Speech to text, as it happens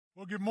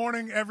Well, good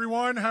morning,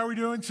 everyone. How are we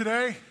doing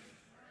today?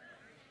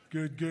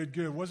 Good.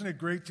 Wasn't it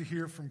great to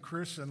hear from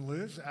Chris and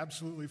Liz?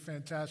 Absolutely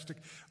fantastic.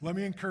 Let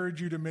me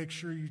encourage you to make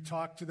sure you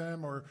talk to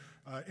them or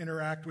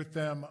interact with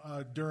them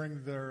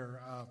during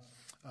their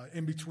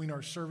in between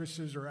our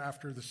services or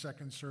after the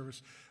second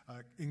service.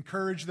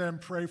 Encourage them,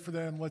 pray for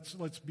them.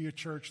 Let's be a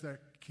church that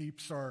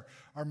keeps our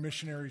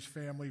missionaries'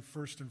 family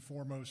first and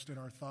foremost in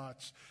our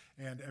thoughts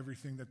and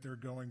everything that they're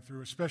going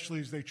through, especially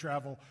as they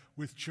travel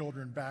with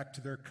children back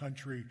to their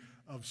country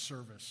of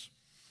service.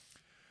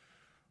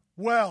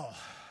 Well,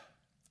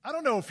 I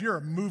don't know if you're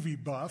a movie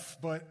buff,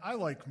 but I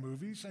like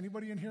movies.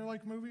 Anybody in here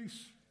like movies?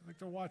 Like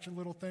to watch a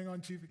little thing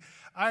on TV?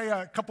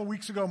 A couple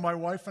weeks ago, my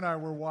wife and I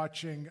were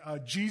watching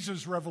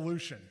Jesus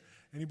Revolution.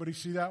 Anybody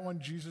see that one,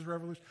 Jesus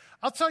Revolution?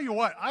 I'll tell you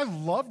what, I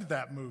loved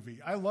that movie.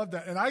 I love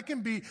that. And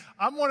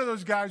I'm one of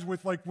those guys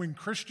with like when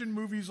Christian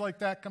movies like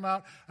that come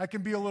out, I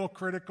can be a little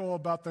critical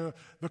about the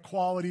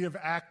quality of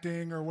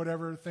acting or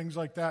whatever, things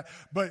like that.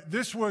 But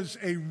this was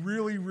a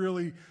really,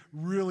 really,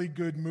 really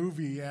good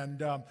movie.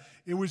 And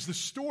it was the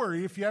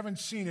story, if you haven't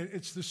seen it,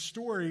 it's the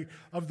story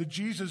of the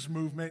Jesus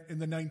movement in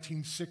the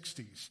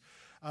 1960s.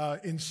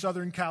 In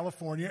Southern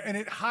California, and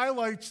it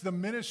highlights the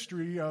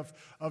ministry of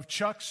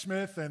Chuck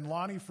Smith and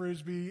Lonnie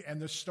Frisbee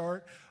and the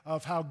start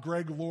of how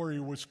Greg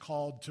Laurie was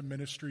called to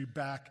ministry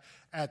back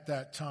at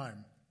that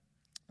time.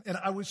 And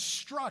I was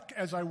struck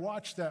as I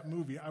watched that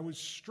movie, I was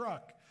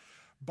struck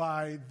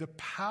by the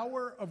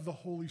power of the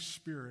Holy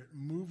Spirit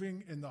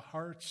moving in the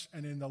hearts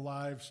and in the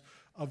lives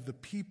of the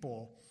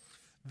people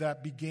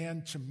that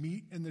began to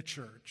meet in the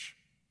church,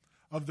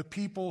 of the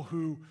people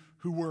who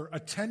were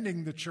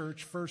attending the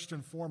church first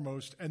and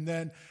foremost, and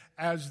then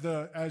as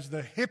the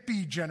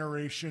hippie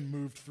generation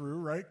moved through,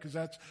 right? Because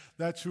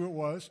that's who it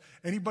was.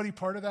 Anybody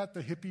part of that?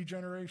 The hippie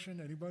generation?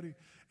 Anybody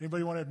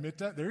want to admit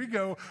that? There you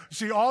go.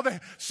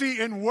 See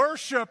in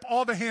worship,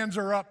 all the hands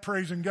are up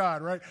praising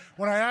God, right?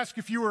 When I ask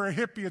if you were a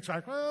hippie, it's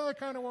like, well, I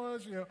kind of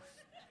was, you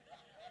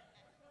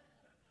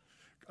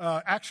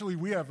know. Actually,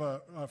 we have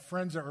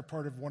friends that were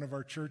part of one of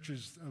our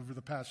churches over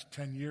the past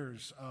 10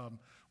 years.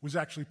 Was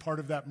actually part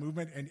of that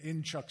movement and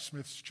in Chuck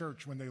Smith's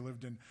church when they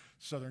lived in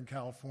Southern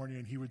California.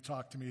 And he would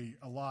talk to me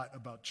a lot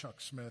about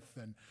Chuck Smith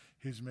and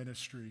his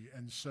ministry.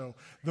 And so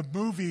the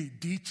movie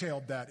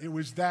detailed that. It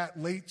was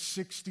that late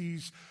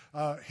 60s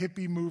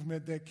hippie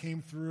movement that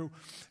came through.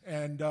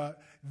 And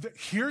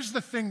here's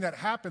the thing that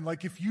happened.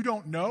 Like, if you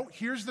don't know,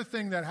 here's the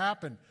thing that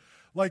happened.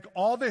 Like,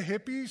 all the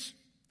hippies,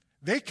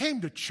 they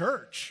came to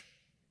church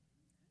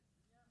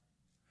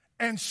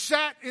and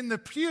sat in the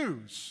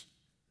pews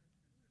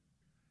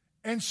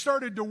and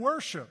started to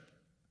worship.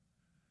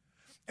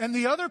 And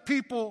the other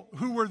people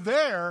who were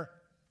there,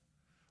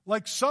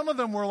 like some of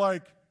them were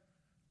like,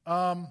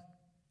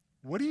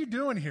 what are you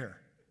doing here?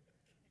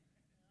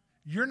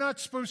 You're not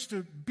supposed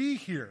to be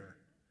here.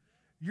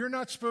 You're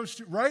not supposed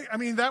to, right? I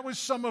mean, that was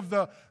some of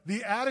the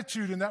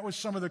attitude and that was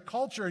some of the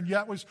culture, and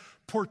yet was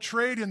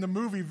portrayed in the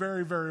movie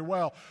very, very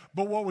well.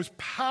 But what was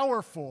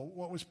powerful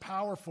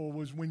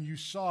was when you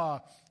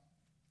saw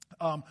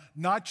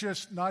not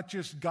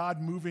just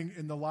God moving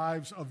in the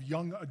lives of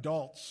young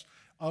adults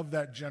of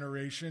that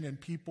generation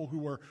and people who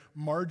were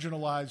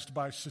marginalized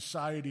by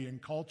society and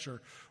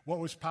culture. What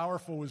was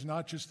powerful was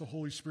not just the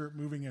Holy Spirit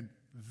moving in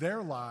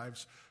their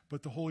lives,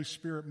 but the Holy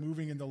Spirit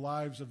moving in the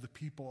lives of the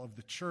people of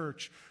the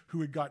church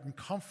who had gotten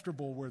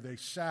comfortable where they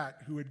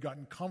sat, who had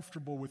gotten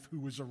comfortable with who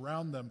was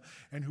around them,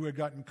 and who had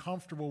gotten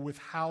comfortable with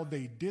how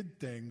they did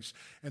things.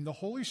 And the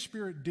Holy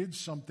Spirit did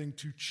something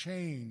to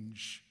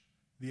change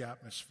the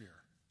atmosphere.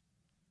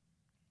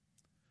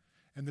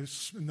 And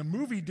the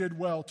movie did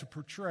well to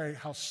portray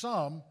how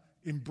some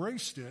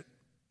embraced it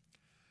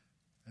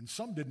and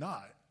some did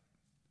not.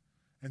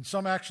 And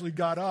some actually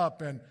got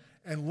up and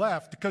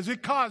left because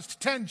it caused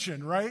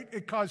tension, right?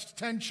 It caused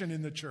tension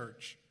in the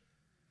church.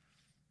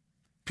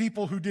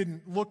 People who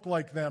didn't look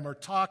like them or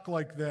talk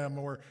like them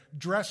or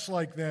dress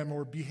like them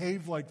or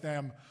behave like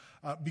them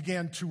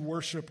began to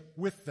worship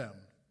with them.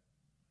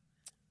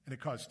 And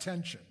it caused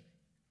tension.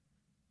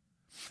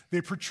 They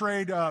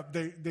portrayed,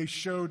 they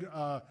showed...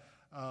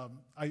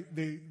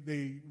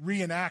 they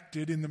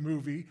reenacted in the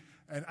movie,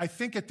 and I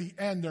think at the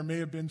end there may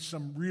have been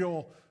some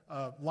real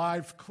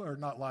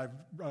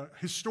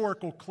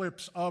historical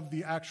clips of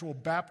the actual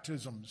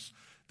baptisms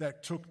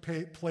that took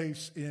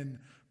place in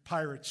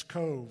Pirates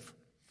Cove.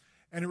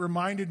 And it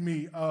reminded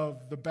me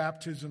of the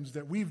baptisms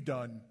that we've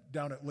done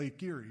down at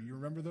Lake Erie. You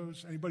remember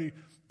those? Anybody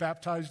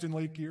baptized in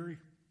Lake Erie?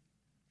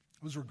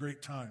 Those were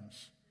great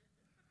times.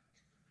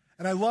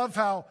 And I love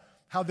how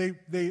the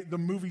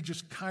movie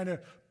just kind of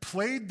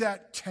played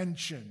that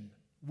tension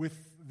with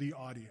the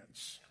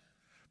audience.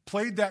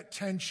 Played that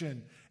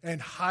tension and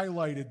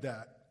highlighted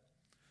that.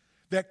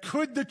 That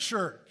could the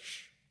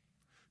church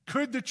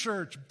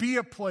be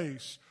a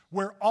place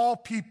where all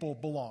people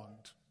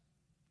belonged?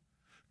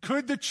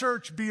 Could the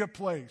church be a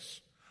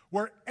place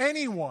where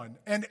anyone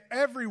and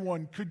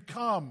everyone could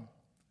come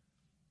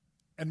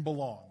and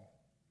belong?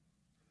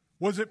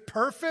 Was it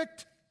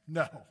perfect?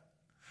 No.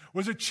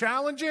 Was it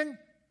challenging?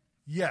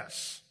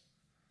 Yes.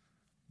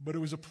 but it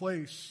was a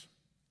place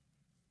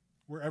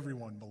where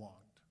everyone belonged.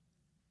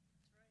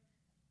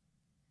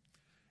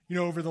 You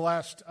know, over the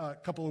last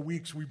couple of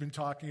weeks, we've been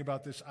talking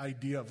about this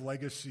idea of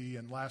legacy,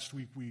 and last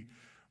week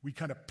we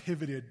kind of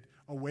pivoted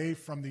away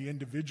from the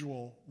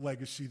individual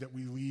legacy that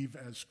we leave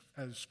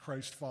as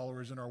Christ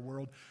followers in our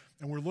world,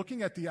 and we're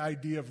looking at the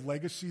idea of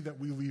legacy that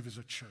we leave as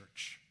a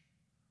church.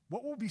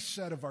 What will be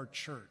said of our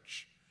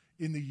church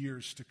in the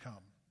years to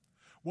come?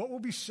 What will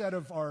be said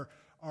of our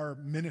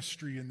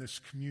ministry in this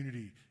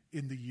community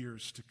in the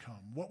years to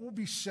come? What will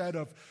be said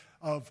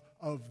of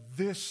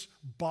this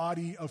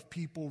body of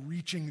people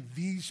reaching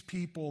these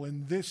people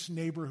in this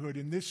neighborhood,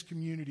 in this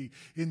community,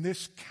 in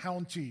this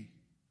county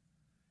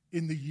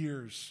in the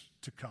years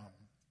to come?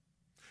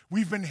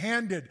 We've been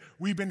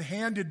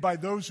handed by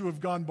those who have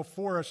gone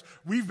before us,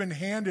 we've been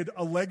handed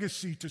a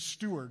legacy to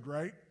steward,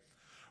 right?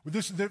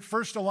 The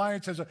First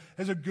Alliance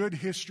has a good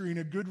history and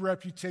a good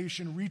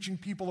reputation reaching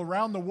people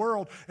around the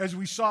world, as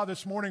we saw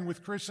this morning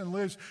with Chris and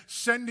Liz,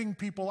 sending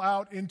people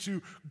out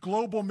into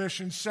global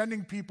missions,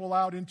 sending people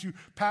out into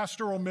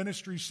pastoral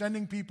ministry,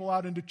 sending people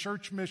out into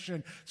church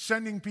mission,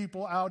 sending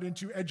people out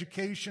into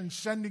education,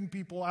 sending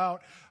people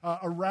out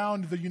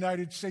around the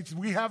United States.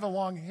 We have a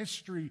long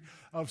history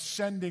of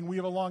sending. We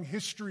have a long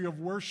history of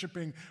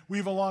worshiping. We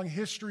have a long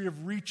history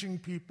of reaching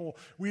people.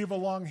 We have a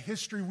long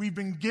history. We've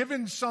been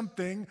given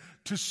something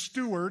to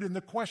steward, and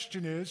the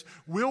question is,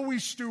 will we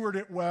steward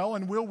it well,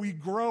 and will we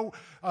grow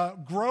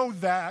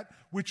that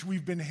which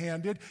we've been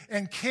handed?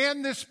 And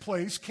can this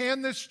place,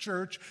 can this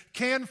church,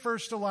 can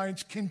First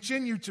Alliance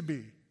continue to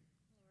be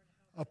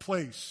a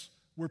place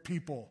where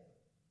people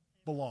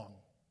belong?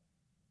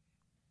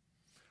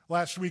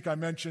 Last week I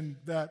mentioned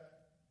that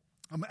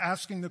I'm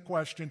asking the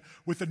question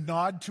with a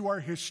nod to our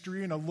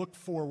history and a look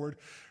forward.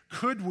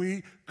 Could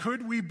we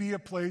be a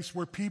place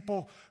where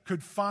people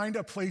could find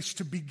a place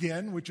to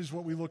begin, which is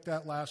what we looked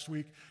at last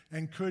week,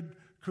 and could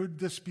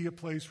this be a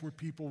place where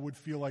people would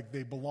feel like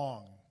they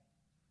belong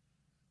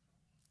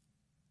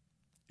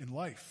in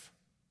life,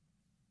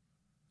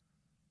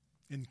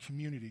 in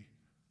community,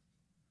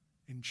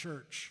 in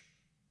church,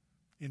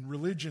 in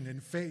religion, in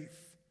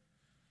faith?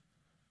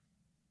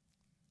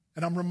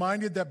 And I'm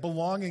reminded that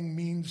belonging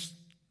means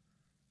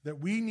that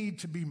we need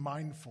to be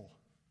mindful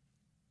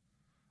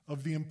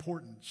of the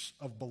importance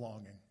of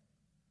belonging.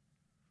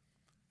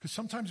 Because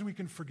sometimes we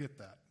can forget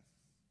that.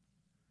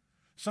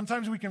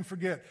 Sometimes we can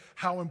forget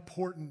how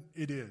important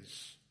it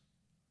is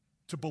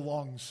to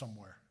belong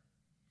somewhere,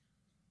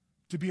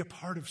 to be a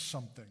part of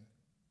something,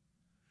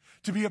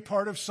 to be a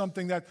part of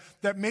something that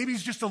maybe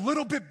is just a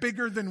little bit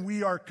bigger than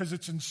we are because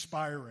it's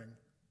inspiring.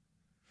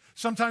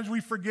 Sometimes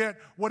we forget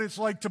what it's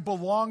like to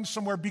belong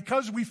somewhere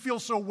because we feel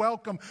so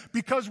welcome,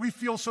 because we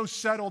feel so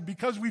settled,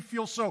 because we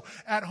feel so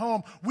at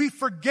home. We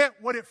forget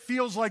what it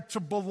feels like to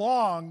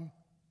belong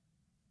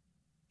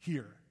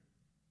here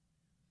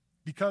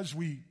because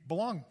we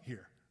belong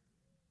here,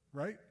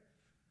 right?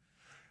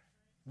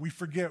 We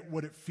forget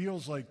what it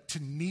feels like to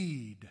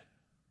need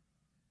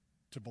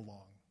to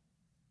belong.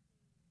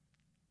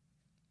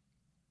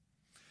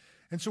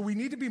 And so we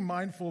need to be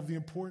mindful of the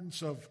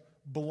importance of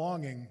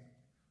belonging.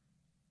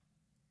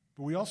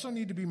 But we also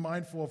need to be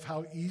mindful of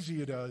how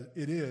easy it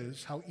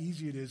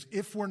is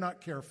if we're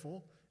not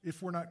careful,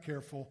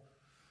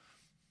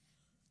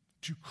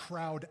 to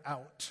crowd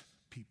out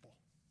people.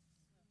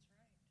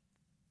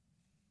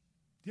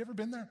 You ever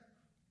been there?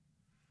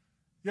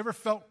 You ever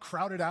felt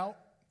crowded out?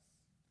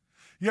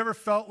 You ever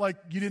felt like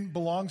you didn't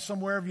belong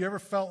somewhere? Have you ever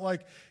felt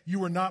like you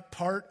were not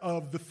part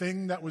of the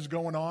thing that was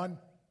going on?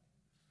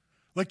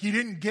 Like you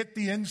didn't get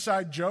the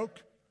inside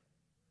joke?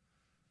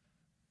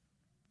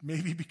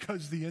 Maybe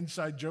because the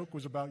inside joke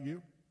was about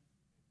you.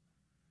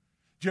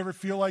 Do you ever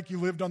feel like you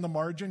lived on the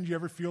margin? Do you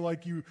ever feel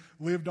like you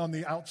lived on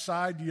the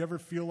outside? Do you ever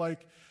feel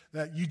like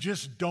that you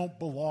just don't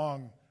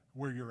belong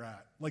where you're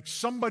at? Like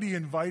somebody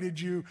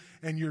invited you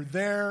and you're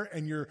there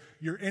and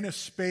you're in a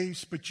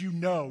space, but you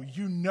know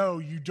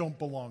you don't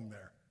belong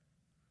there.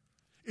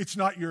 It's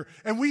not your,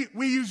 and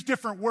we use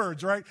different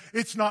words, right?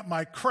 It's not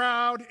my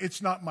crowd, it's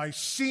not my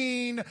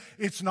scene,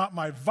 it's not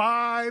my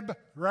vibe,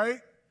 right?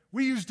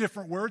 We use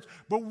different words,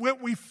 but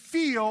what we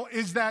feel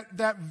is that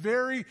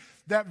very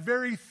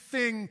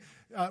thing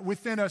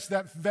within us,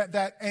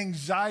 that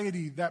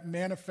anxiety that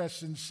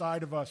manifests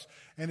inside of us,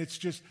 and it's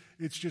just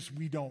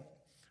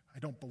I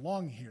don't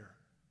belong here.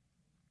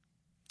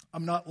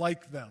 I'm not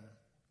like them.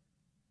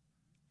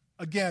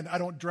 Again, I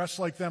don't dress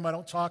like them. I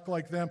don't talk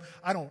like them.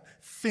 I don't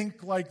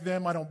think like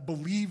them. I don't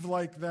believe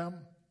like them.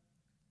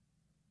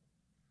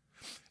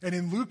 And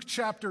in Luke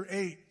chapter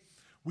 8,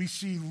 we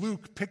see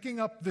Luke picking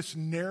up this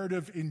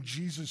narrative in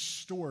Jesus'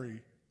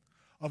 story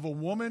of a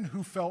woman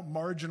who felt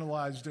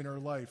marginalized in her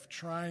life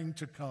trying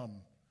to come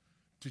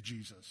to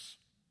Jesus.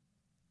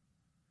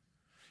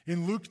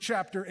 In Luke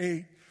chapter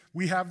 8,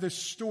 we have this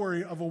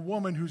story of a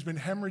woman who's been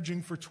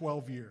hemorrhaging for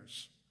 12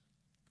 years.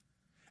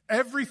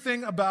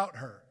 Everything about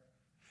her,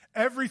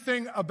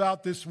 everything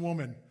about this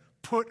woman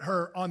put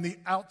her on the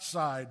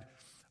outside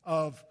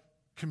of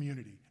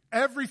community.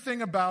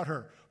 Everything about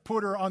her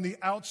put her on the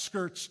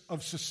outskirts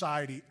of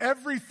society.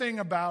 Everything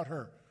about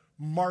her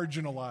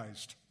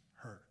marginalized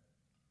her.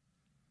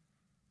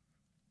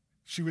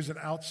 She was an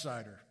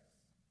outsider.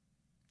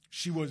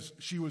 She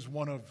was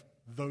one of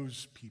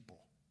those people.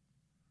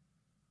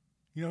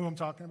 You know who I'm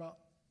talking about?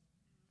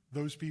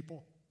 Those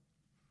people.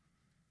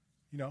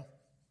 You know?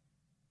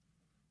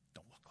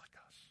 Don't look like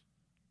us.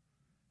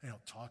 They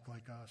don't talk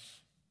like us.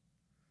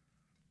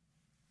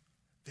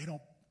 They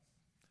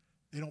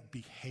don't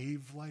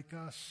behave like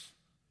us.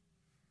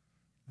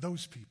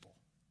 Those people.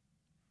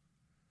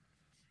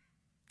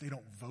 They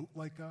don't vote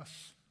like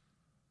us.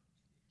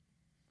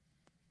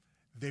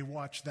 They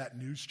watch that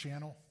news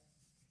channel.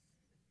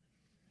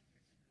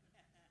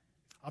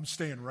 I'm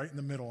staying right in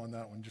the middle on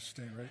that one, just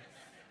staying right.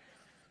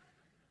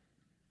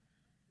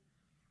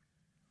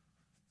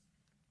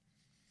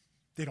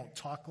 They don't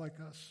talk like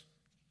us.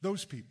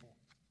 Those people.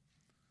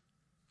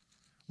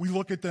 We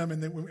look at them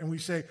and we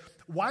say,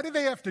 why do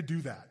they have to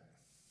do that?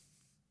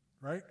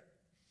 Right?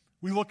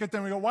 We look at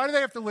them and we go, why do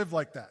they have to live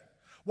like that?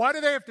 Why do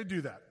they have to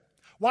do that?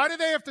 Why do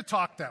they have to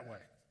talk that way?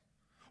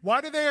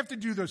 Why do they have to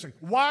do those things?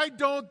 Why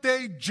don't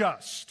they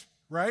just,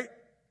 right?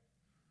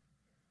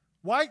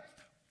 Why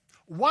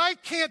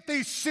can't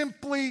they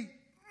simply,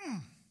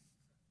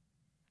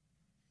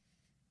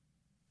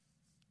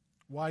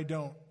 why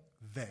don't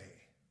they?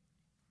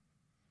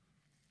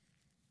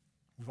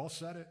 We've all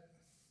said it.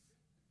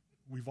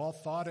 We've all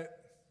thought it.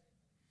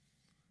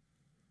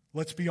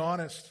 Let's be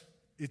honest,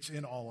 it's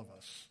in all of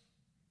us.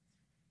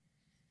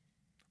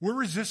 We're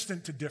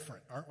resistant to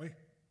different, aren't we?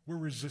 We're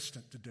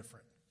resistant to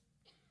different.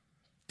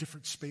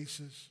 Different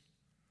spaces,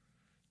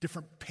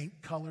 different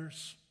paint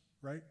colors,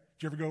 right?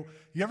 You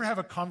ever have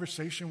a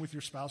conversation with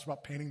your spouse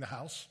about painting the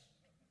house?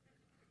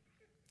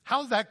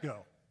 How'd that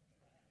go?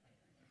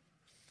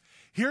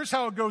 Here's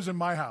how it goes in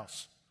my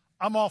house.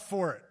 I'm all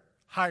for it.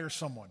 Hire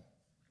someone.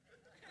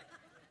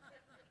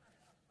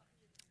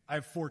 I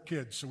have 4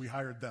 kids, so we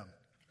hired them.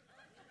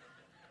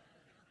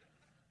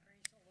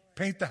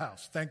 Paint the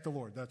house. Thank the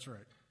Lord. That's right.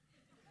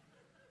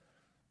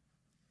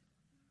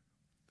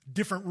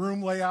 Different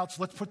room layouts.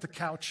 Let's put the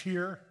couch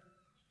here.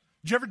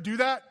 Did you ever do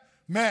that?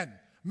 Men,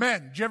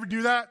 did you ever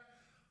do that?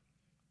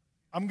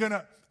 I'm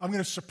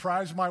gonna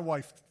surprise my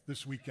wife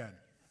this weekend.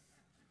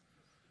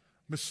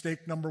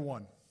 Mistake number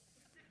 1.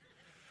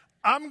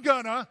 I'm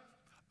gonna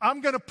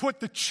put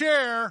the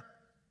chair,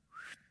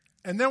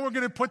 and then we're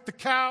gonna put the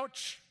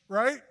couch,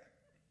 right?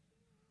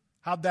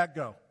 How'd that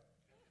go?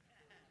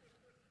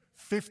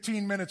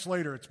 15 minutes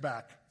later, it's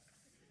back.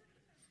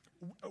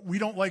 We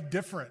don't like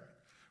different.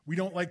 We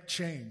don't like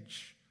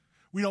change.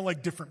 We don't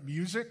like different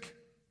music,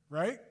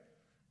 right?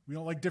 We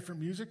don't like different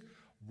music.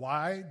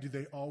 Why do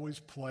they always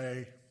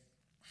play?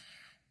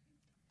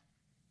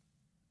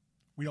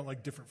 We don't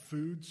like different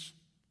foods.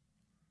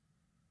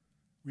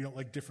 We don't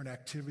like different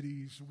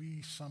activities.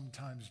 We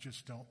sometimes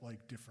just don't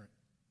like different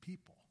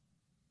people.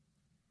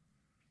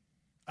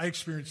 I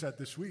experienced that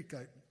this week.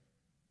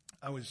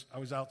 I was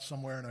out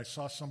somewhere and I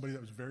saw somebody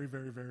that was very,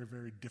 very, very,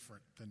 very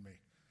different than me.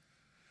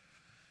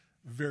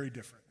 Very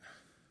different.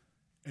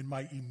 And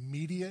my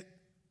immediate,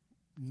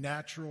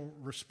 natural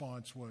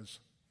response was,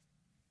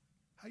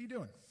 how you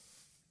doing?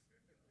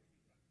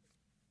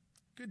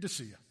 Good to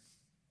see you.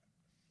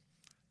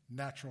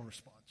 Natural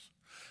response.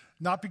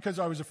 Not because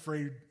I was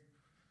afraid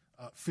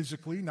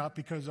physically, not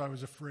because I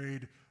was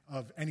afraid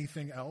of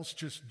anything else,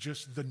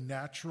 just the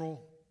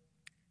natural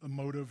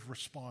emotive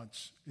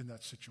response in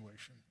that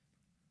situation.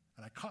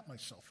 And I caught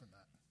myself in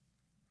that.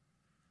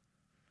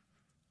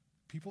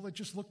 People that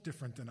just look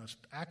different than us,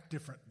 act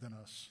different than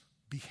us,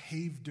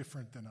 behave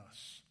different than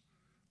us,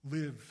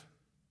 live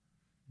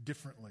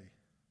differently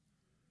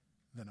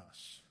than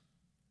us.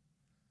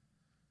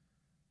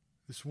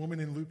 This woman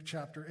in Luke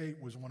chapter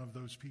 8 was one of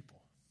those people.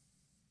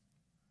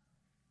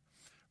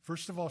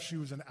 First of all, she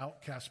was an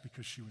outcast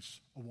because she was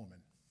a woman.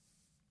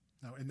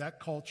 Now, in that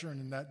culture and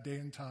in that day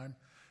and time,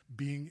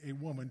 being a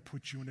woman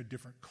put you in a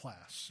different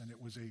class, and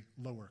it was a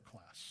lower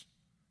class.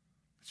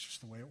 It's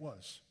just the way it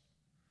was.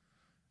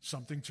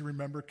 Something to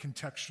remember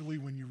contextually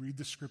when you read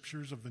the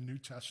scriptures of the New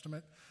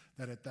Testament,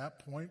 that at that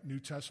point, New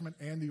Testament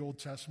and the Old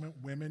Testament,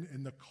 women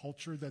in the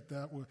culture that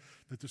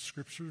the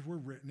scriptures were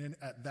written in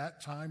at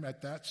that time,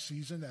 at that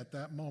season, at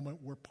that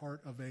moment, were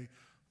part of a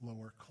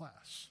lower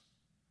class.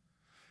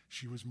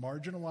 She was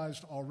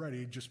marginalized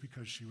already just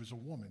because she was a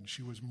woman.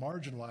 She was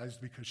marginalized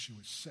because she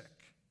was sick.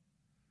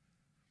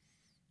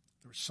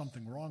 There was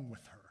something wrong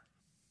with her.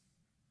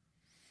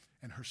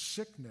 And her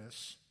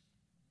sickness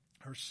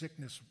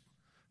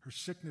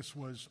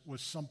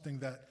was something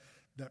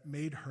that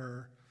made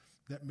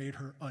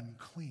her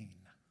unclean.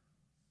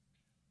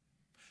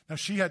 Now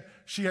she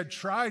had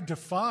tried to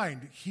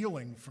find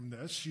healing from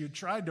this. She had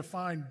tried to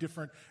find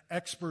different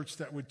experts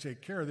that would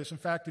take care of this. In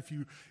fact, if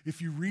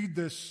you read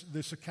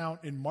this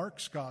account in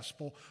Mark's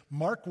gospel,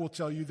 Mark will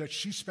tell you that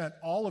she spent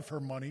all of her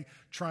money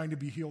trying to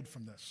be healed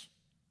from this.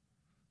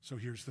 So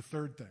here's the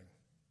third thing.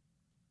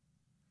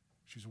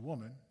 She's a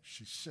woman,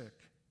 she's sick,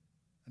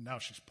 and now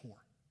she's poor.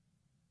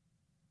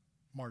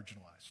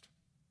 Marginalized.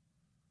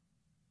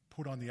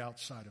 put on the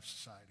outside of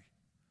society,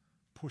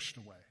 pushed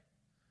away.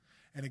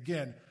 And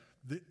again,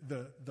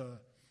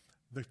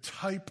 the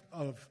type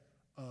of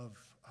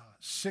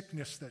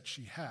sickness that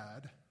she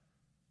had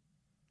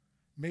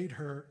made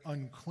her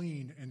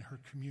unclean in her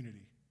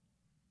community,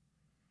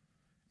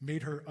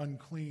 made her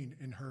unclean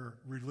in her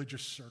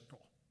religious circle.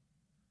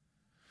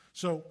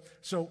 So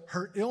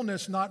her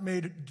illness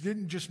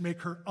didn't just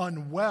make her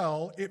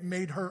unwell, it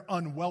made her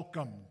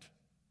unwelcomed.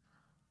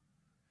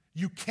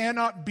 You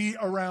cannot be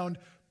around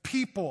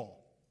people.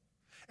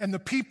 And the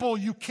people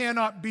you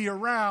cannot be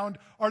around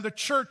are the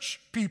church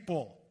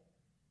people.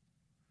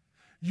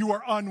 You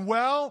are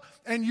unwell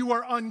and you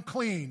are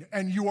unclean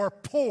and you are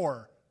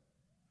poor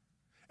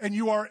and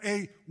you are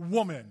a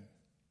woman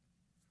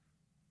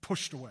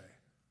pushed away.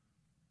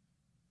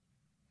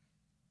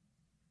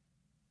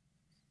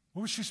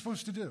 What was she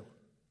supposed to do?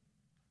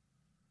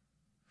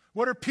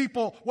 What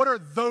are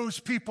those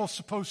people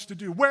supposed to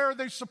do? Where are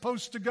they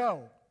supposed to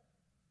go?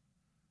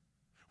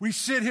 We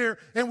sit here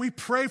and we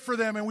pray for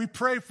them and we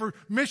pray for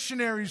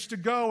missionaries to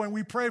go and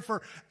we pray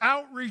for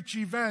outreach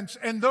events,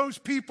 and those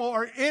people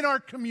are in our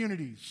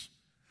communities.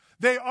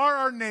 They are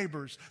our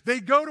neighbors.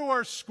 They go to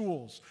our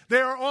schools. They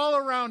are all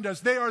around us.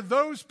 They are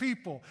those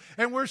people.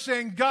 And we're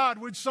saying, God,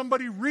 would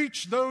somebody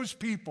reach those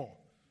people?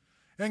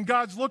 And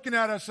God's looking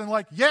at us and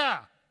like, yeah,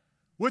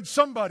 would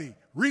somebody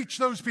reach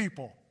those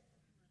people?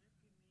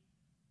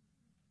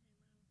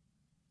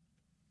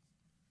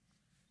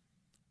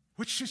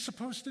 What's she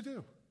supposed to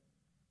do?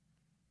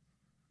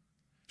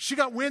 She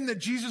got wind that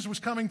Jesus was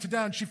coming to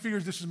town. She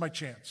figures, this is my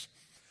chance.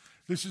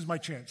 This is my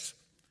chance.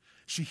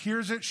 She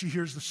hears it. She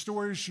hears the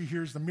stories. She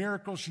hears the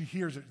miracles. She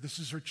hears it. This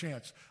is her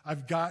chance.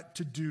 I've got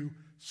to do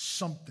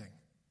something.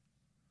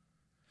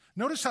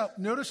 Notice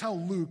how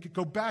Luke,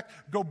 go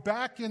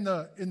back in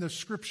the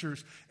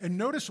scriptures and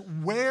notice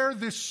where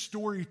this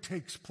story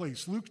takes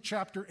place. Luke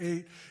chapter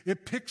 8,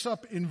 it picks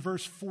up in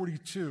verse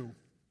 42.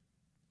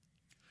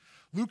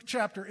 Luke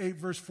chapter 8,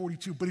 verse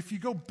 42. But if you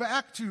go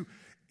back to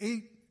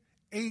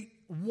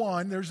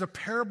 8:1, there's a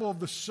parable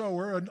of the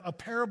sower, a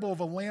parable of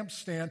a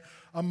lampstand,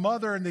 a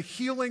mother, and the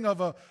healing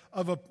of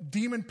a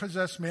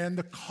demon-possessed man,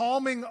 the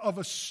calming of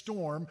a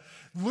storm.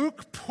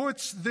 Luke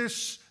puts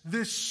this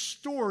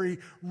story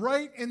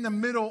right in the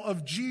middle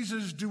of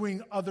Jesus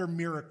doing other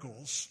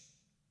miracles.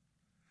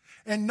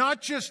 And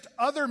not just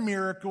other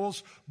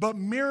miracles, but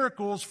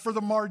miracles for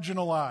the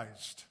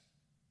marginalized.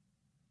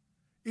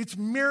 It's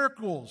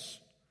miracles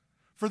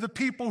for the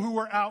people who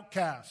are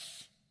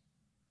outcasts.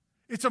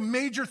 It's a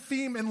major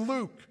theme in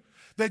Luke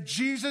that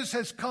Jesus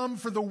has come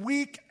for the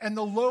weak and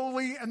the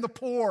lowly and the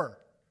poor.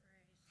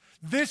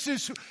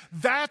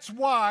 That's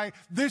why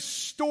this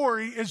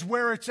story is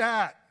where it's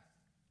at.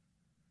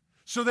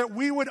 So that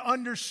we would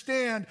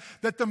understand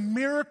that the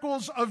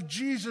miracles of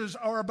Jesus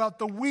are about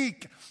the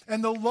weak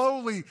and the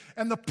lowly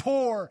and the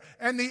poor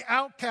and the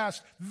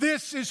outcast.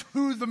 This is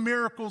who the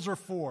miracles are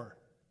for.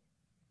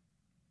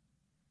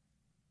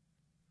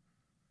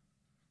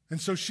 And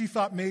so she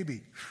thought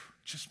maybe,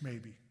 just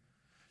maybe,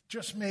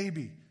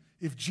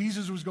 if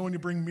Jesus was going to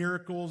bring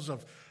miracles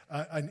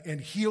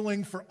and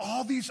healing for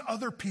all these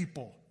other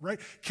people, right?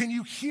 Can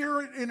you hear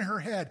it in her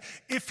head?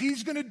 If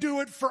he's going to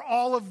do it for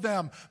all of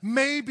them,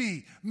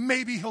 maybe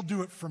he'll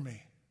do it for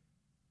me.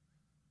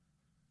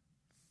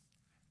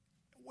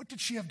 What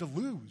did she have to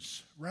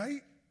lose,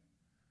 right?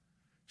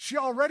 She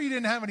already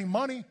didn't have any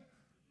money.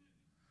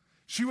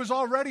 She was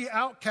already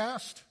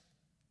outcast.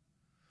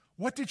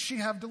 What did she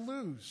have to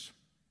lose?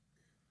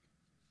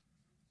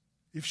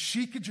 If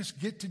she could just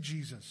get to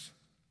Jesus,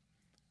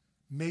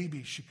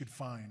 maybe she could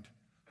find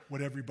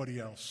what everybody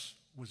else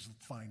was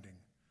finding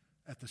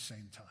at the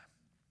same time.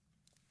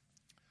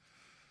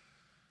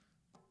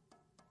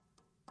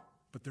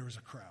 But there was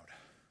a crowd.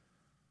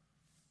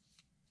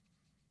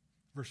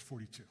 Verse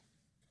 42.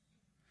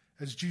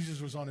 As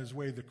Jesus was on his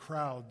way, the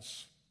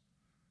crowds,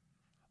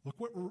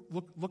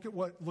 look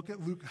at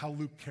Luke, how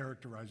Luke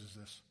characterizes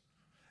this.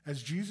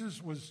 As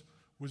Jesus was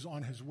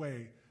on his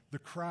way, the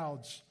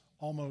crowds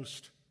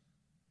almost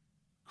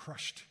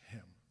crushed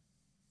him.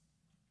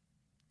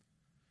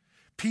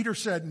 Peter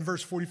said in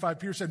verse 45,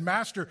 Peter said,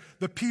 Master,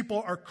 the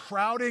people are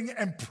crowding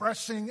and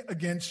pressing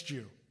against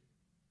you.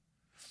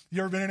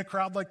 You ever been in a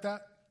crowd like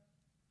that?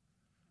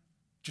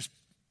 Just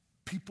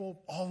people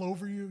all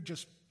over you,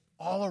 just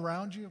all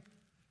around you.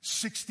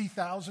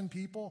 60,000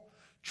 people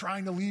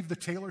trying to leave the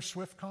Taylor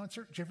Swift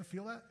concert. Did you ever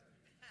feel that?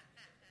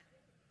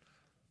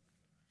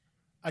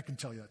 I can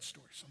tell you that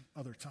story some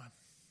other time.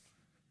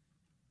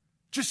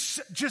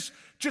 Just,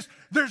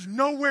 there's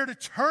nowhere to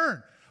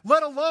turn.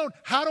 Let alone,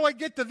 how do I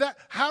get to that?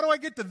 How do I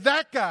get to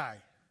that guy?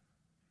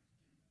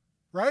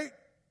 Right?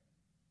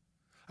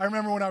 I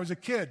remember when I was a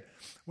kid,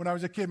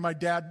 my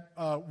dad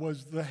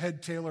was the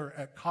head tailor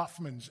at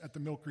Kaufman's at the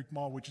Mill Creek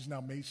Mall, which is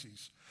now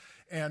Macy's.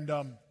 And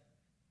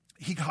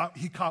he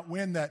caught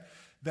wind that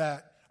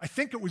I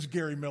think it was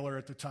Gary Miller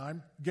at the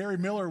time. Gary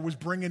Miller was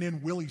bringing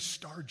in Willie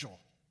Stargell.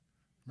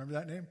 Remember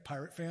that name?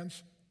 Pirate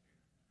fans?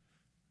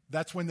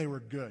 That's when they were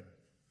good.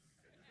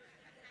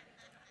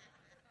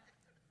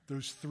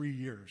 Those 3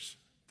 years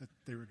that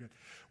they were good.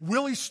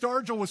 Willie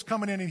Stargell was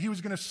coming in, and he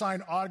was going to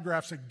sign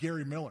autographs at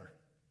Gary Miller.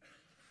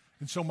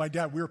 And so my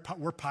dad, we're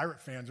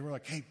Pirate fans, and we're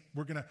like, hey,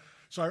 we're going to.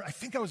 So I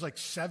think I was like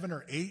 7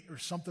 or 8 or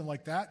something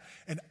like that.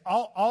 And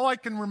all I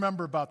can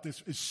remember about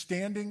this is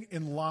standing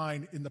in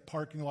line in the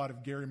parking lot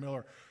of Gary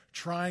Miller,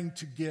 trying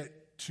to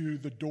get to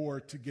the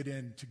door to get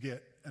in to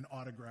get an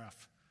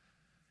autograph.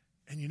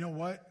 And you know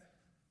what?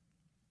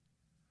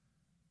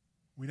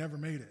 We never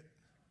made it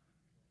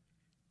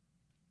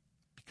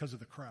because of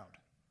the crowd.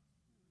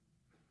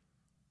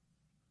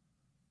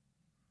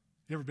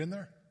 You ever been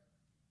there?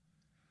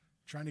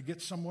 Trying to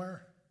get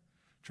somewhere,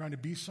 trying to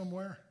be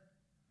somewhere,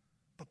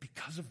 but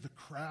because of the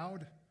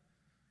crowd,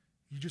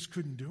 you just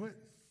couldn't do it?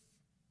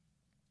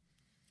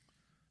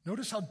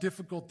 Notice how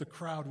difficult the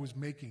crowd was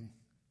making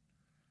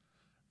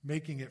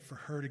it for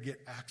her to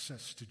get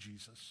access to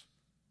Jesus.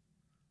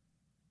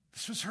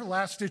 This was her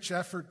last-ditch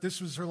effort.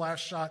 This was her last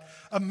shot.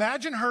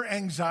 Imagine her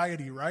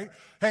anxiety, right?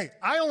 Hey,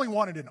 I only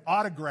wanted an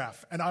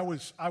autograph, and I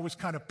was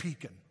kind of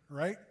peeking,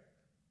 right?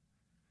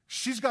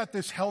 She's got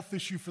this health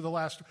issue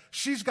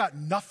she's got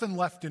nothing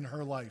left in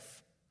her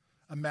life.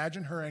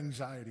 Imagine her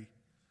anxiety.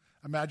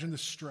 Imagine the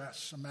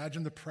stress.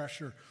 Imagine the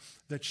pressure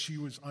that she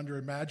was under.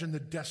 Imagine the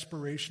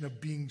desperation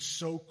of being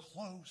so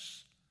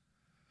close.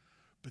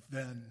 But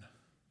then,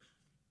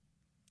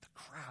 the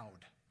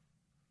crowd.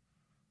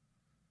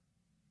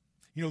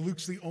 You know,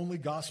 Luke's the only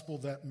gospel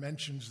that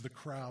mentions the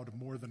crowd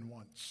more than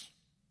once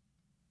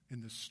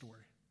in this story.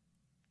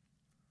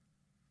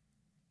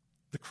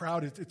 The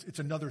crowd, it's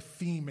another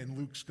theme in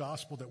Luke's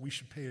gospel that we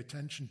should pay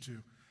attention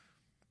to.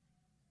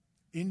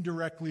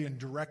 Indirectly and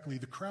directly,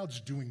 the crowd's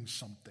doing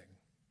something.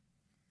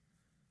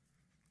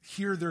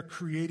 Here they're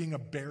creating a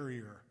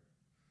barrier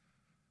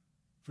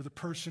for the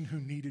person who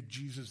needed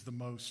Jesus the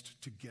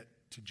most to get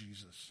to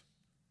Jesus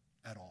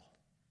at all.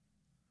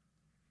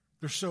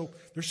 They're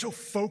so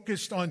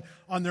focused on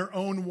their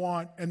own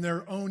want and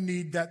their own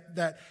need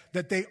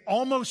that they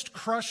almost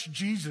crushed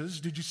Jesus.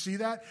 Did you see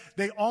that?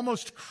 They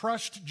almost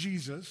crushed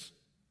Jesus.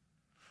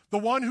 The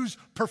one who's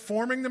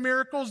performing the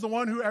miracles, the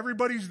one who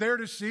everybody's there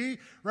to see,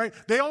 right?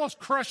 They almost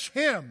crush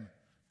him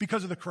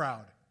because of the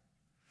crowd.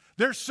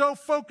 They're so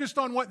focused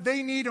on what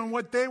they need and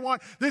what they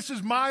want. This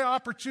is my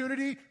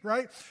opportunity,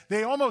 right?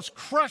 They almost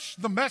crush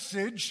the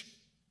message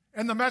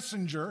and the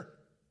messenger.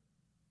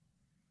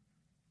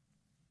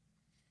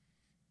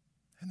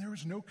 And there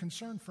was no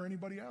concern for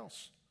anybody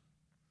else.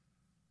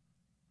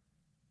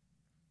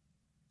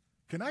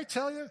 Can I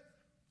tell you,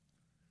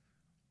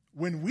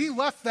 when we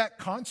left that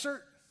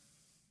concert,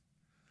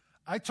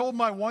 I told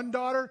my one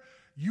daughter,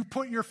 you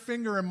put your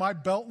finger in my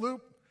belt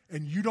loop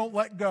and you don't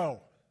let go.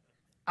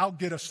 I'll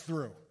get us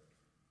through.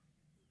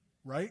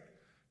 Right?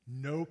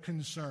 No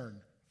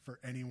concern for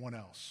anyone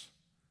else.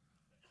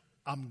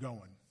 I'm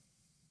going.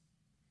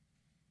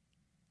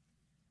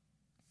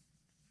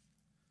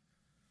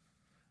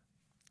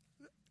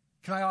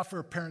 Can I offer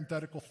a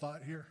parenthetical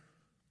thought here?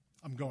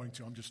 I'm going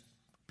to. I'm just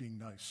being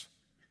nice.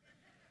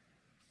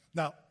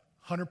 Now,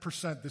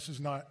 100%, this is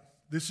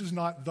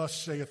not thus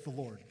saith the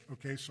Lord.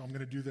 Okay, so I'm going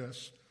to do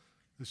this.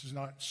 This is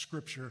not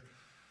scripture.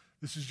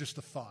 This is just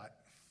a thought.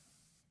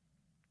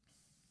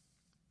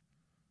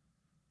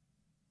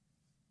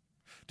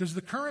 Does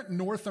the current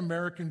North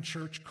American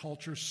church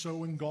culture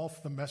so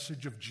engulf the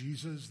message of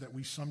Jesus that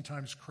we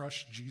sometimes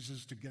crush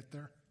Jesus to get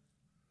there?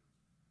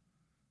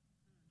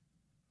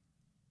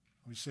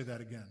 Let me say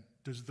that again.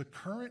 Does the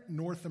current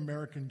North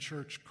American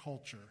church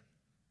culture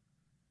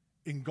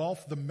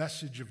engulf the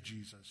message of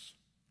Jesus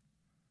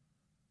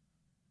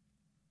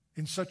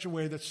in such a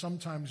way that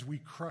sometimes we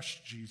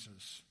crush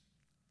Jesus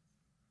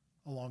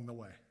along the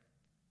way?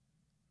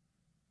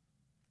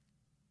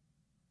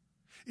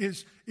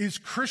 Is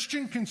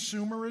Christian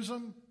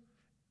consumerism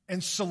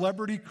and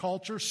celebrity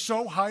culture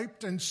so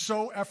hyped and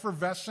so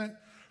effervescent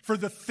for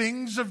the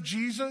things of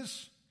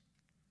Jesus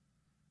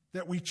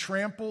that we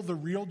trample the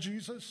real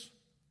Jesus?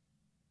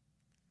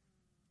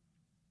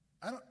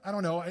 I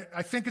don't know.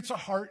 I think it's a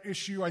heart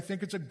issue. I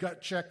think it's a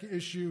gut check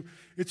issue.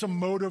 It's a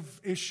motive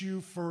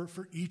issue for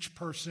each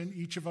person.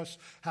 Each of us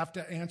have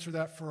to answer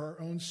that for our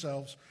own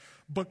selves.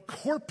 But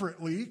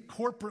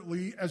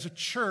corporately, as a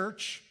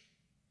church,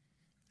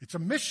 it's a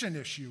mission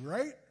issue,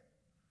 right?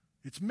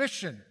 It's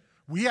mission.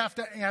 We have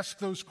to ask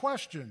those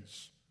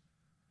questions.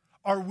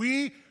 Are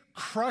we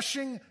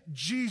crushing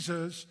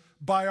Jesus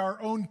by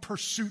our own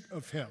pursuit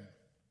of him?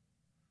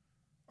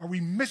 Are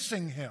we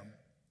missing him?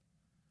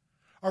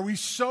 Are we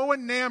so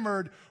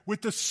enamored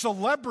with the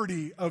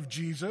celebrity of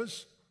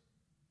Jesus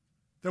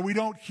that we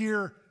don't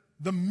hear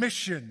the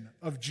mission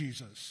of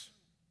Jesus?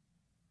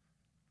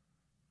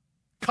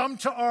 Come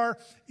to our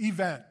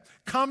event.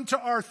 Come to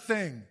our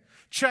thing.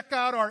 Check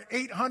out our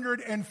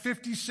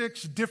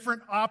 856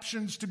 different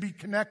options to be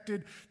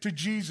connected to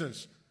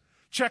Jesus.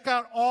 Check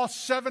out all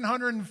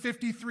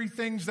 753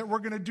 things that we're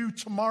going to do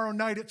tomorrow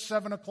night at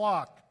 7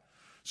 o'clock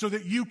so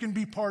that you can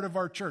be part of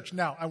our church.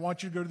 Now, I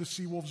want you to go to the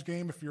Seawolves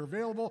game if you're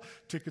available.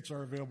 Tickets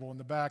are available in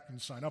the back, and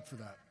sign up for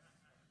that.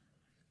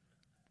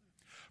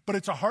 But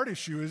it's a heart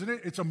issue, isn't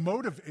it? It's a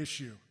motive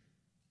issue.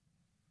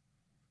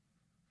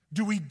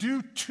 Do we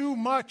do too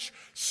much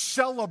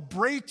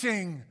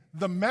celebrating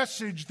the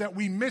message that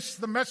we miss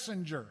the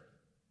messenger?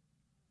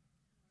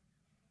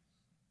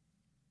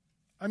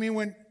 I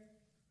mean,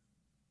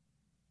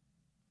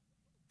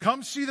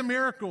 come see the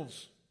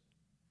miracles.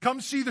 Come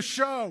see the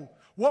show.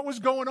 What was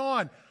going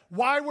on?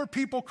 Why were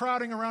people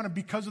crowding around him?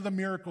 Because of the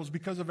miracles,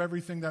 because of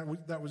everything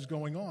that was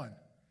going on.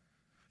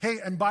 Hey,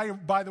 and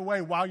by the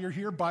way, while you're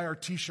here, buy our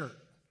t-shirt.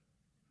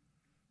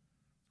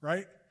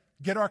 Right?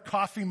 Get our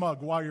coffee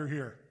mug while you're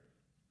here.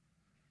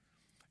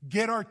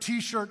 Get our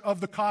t-shirt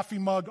of the coffee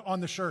mug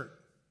on the shirt.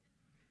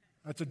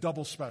 That's a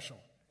double special.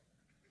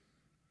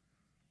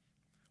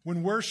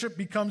 When worship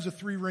becomes a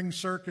three-ring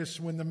circus,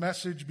 when the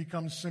message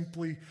becomes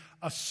simply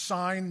a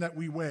sign that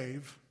we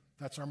wave,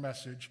 that's our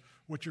message.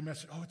 What's your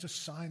message? Oh, it's a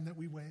sign that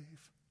we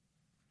wave.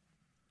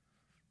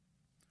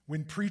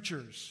 When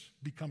preachers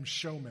become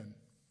showmen,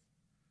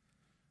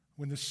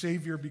 when the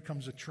Savior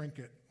becomes a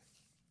trinket,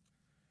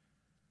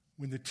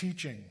 when the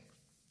teaching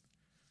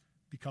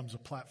becomes a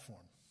platform.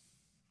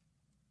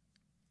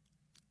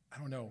 I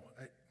don't know.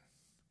 I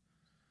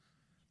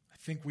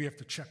think we have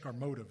to check our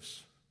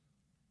motives.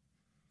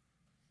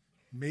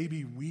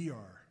 Maybe we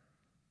are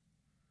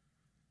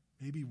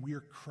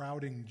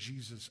crowding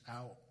Jesus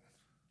out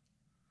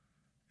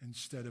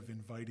instead of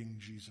inviting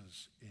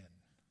Jesus in.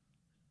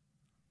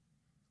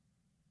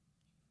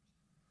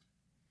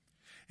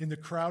 In the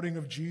crowding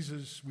of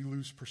Jesus, we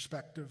lose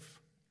perspective.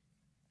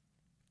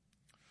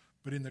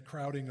 But in the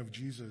crowding of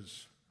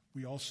Jesus,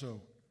 we also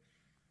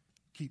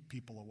keep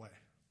people away.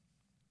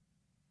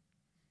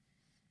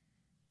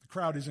 The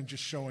crowd isn't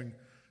just showing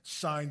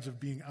signs of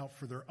being out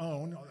for their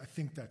own. I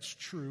think that's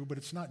true, but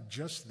it's not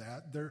just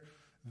that.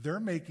 They're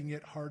making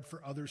it hard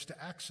for others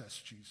to access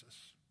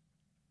Jesus.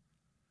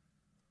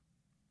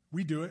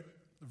 We do it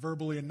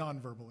verbally and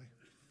non-verbally.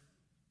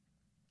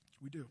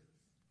 We do.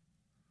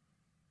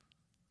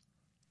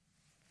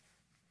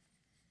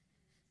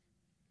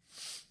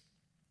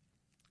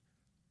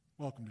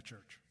 Welcome to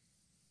church.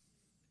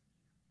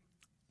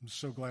 I'm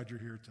so glad you're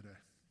here today.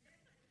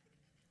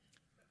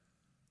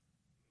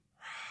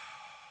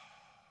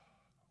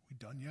 We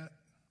done yet?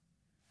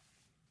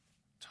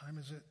 What time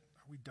is it?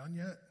 Are we done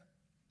yet?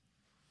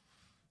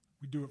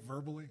 We do it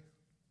verbally.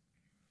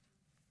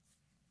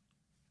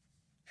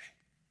 Hey,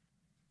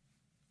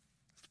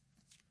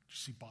 did you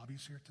see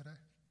Bobby's here today?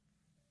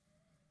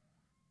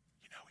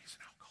 You know he's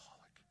an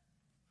alcoholic.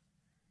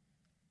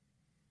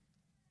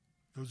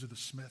 Those are the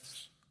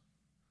Smiths.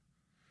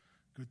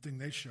 Good thing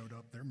they showed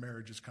up. Their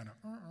marriage is kind of,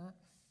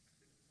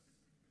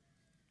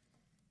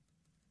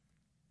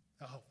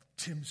 Oh,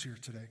 Tim's here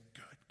today.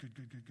 Good.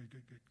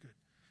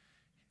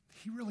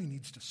 He really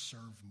needs to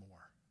serve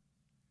more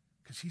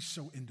because he's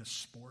so into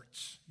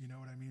sports, you know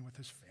what I mean, with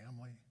his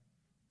family.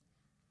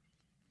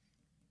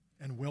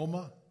 And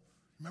Wilma,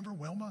 remember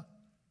Wilma?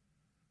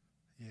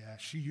 Yeah,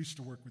 she used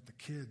to work with the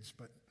kids,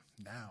 but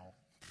now,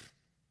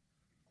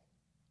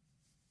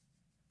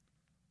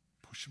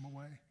 push them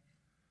away,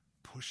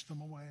 push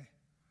them away.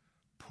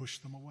 Push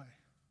them away.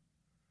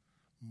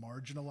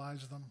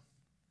 Marginalize them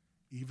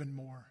even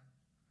more.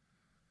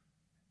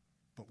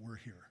 But we're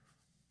here.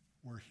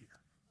 We're here.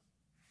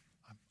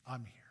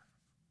 I'm here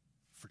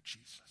for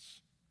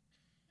Jesus.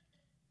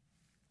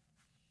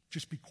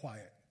 Just be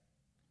quiet.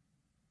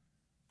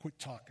 Quit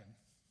talking,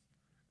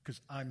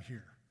 because I'm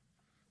here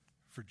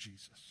for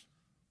Jesus.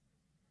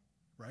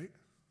 Right?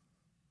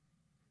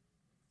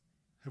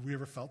 Have we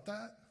ever felt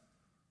that?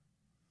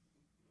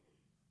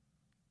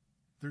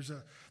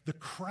 The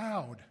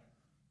crowd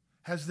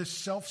has this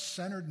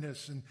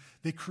self-centeredness, and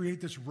they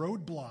create this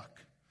roadblock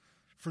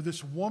for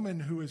this woman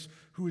who is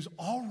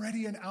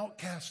already an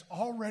outcast,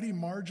 already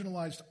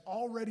marginalized,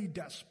 already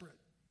desperate.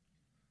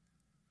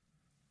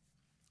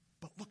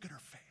 But look at her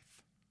faith.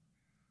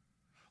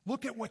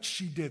 Look at what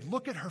she did.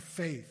 Look at her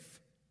faith.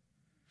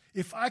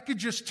 If I could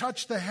just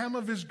touch the hem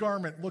of his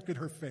garment, look at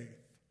her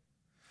faith.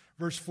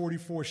 Verse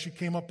 44, she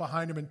came up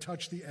behind him and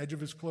touched the edge of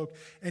his cloak,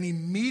 and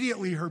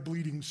immediately her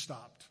bleeding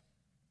stopped.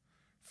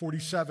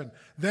 47,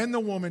 then the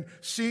woman,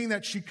 seeing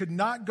that she could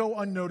not go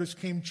unnoticed,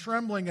 came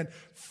trembling and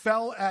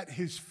fell at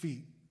his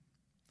feet.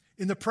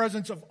 In the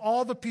presence of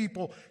all the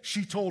people,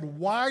 she told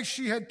why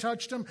she had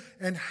touched him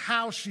and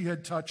how she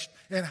had touched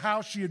and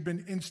how she had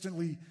been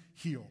instantly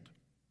healed.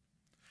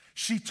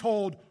 She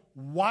told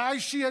why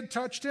she had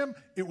touched him.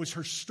 It was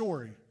her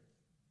story.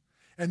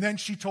 And then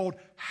she told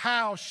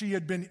how she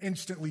had been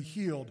instantly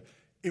healed.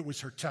 It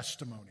was her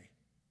testimony.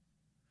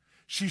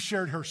 She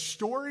shared her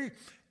story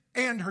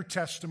and her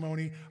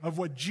testimony of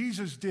what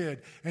Jesus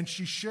did, and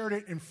she shared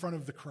it in front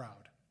of the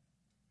crowd.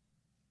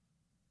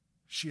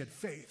 She had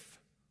faith.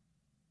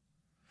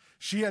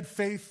 She had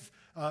faith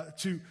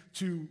to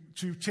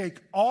take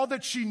all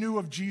that she knew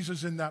of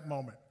Jesus in that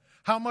moment.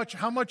 How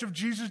much of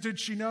Jesus did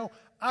she know?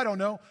 I don't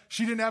know.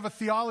 She didn't have a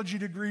theology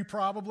degree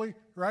probably,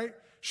 right?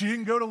 She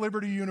didn't go to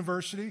Liberty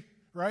University,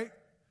 right?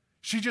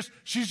 She's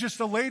just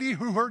a lady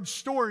who heard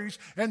stories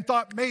and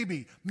thought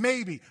maybe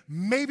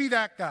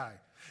that guy.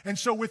 And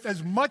so with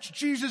as much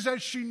Jesus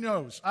as she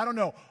knows, I don't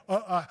know,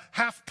 a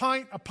half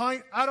pint, a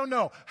pint, I don't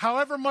know,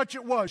 however much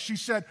it was, she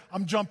said,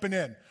 I'm jumping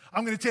in.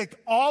 I'm going to take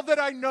all that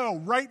I know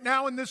right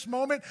now in this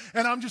moment,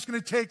 and I'm just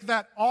going to take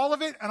that, all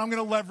of it, and I'm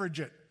going to leverage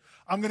it.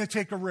 I'm going to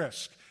take a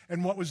risk.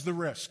 And what was the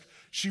risk?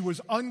 She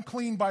was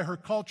unclean by her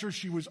culture.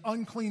 She was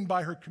unclean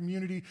by her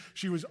community.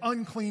 She was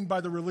unclean by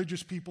the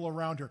religious people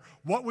around her.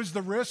 What was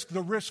the risk?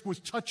 The risk was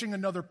touching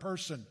another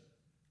person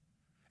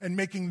and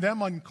making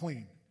them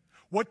unclean.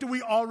 What do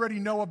we already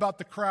know about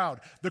the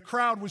crowd? The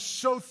crowd was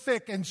so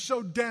thick and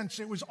so dense,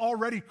 it was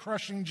already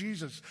crushing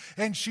Jesus.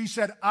 And she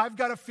said, I've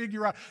got to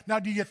figure out. Now,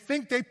 do you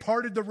think they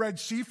parted the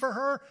Red Sea for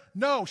her?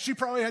 No, she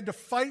probably had to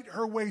fight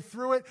her way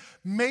through it,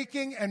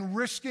 making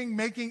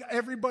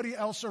everybody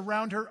else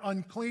around her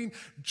unclean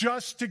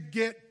just to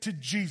get to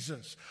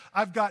Jesus.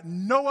 I've got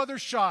no other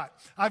shot.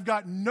 I've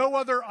got no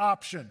other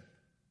option.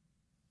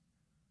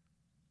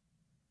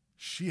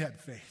 She had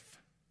faith.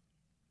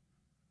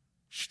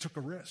 She took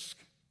a risk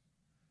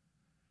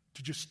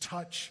to just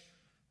touch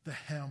the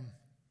hem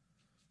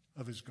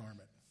of his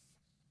garment.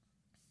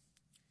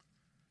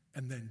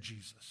 And then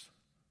Jesus.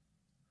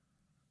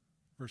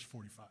 Verse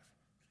 45.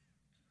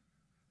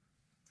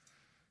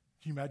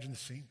 Can you imagine the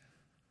scene?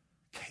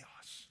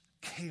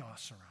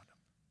 Chaos around him.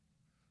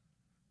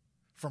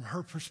 From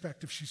her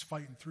perspective, she's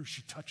fighting through.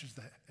 She touches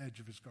the edge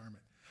of his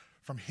garment.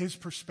 From his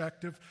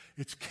perspective,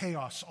 it's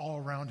chaos all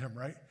around him,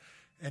 right?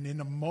 And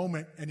in a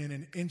moment and in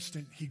an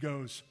instant, he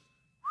goes,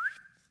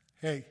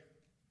 hey,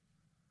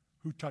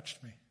 who touched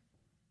me?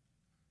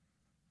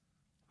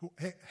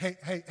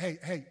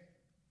 Hey.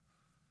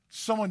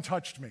 Someone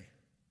touched me.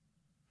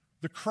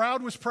 The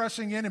crowd was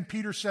pressing in, and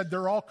Peter said,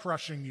 they're all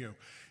crushing you.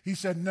 He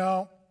said,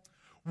 no.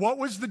 What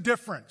was the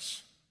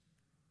difference?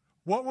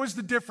 What was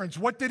the difference?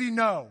 What did he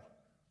know?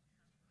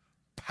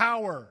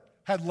 Power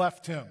had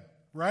left him,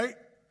 right?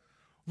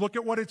 Look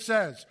at what it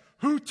says.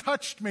 Who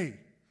touched me?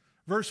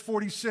 Verse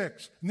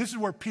 46, and this is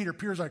where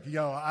Peter's like,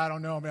 yo, I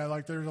don't know, man.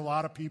 Like, there's a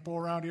lot of people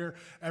around here.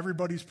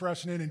 Everybody's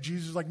pressing in, and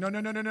Jesus is like, no.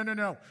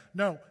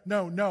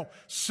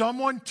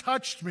 Someone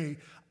touched me.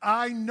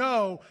 I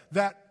know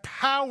that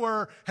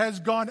power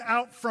has gone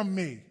out from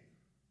me,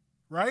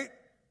 right?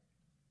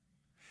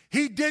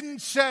 He didn't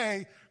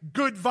say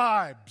good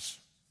vibes.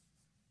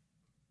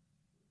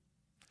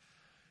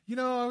 You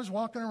know, I was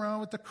walking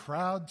around with the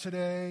crowd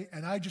today,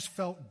 and I just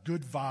felt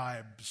good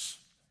vibes.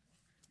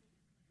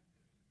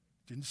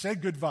 Didn't say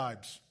good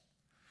vibes.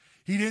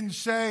 He didn't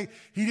say,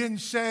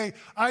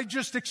 I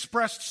just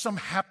expressed some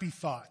happy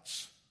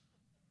thoughts.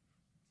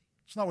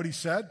 That's not what he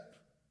said.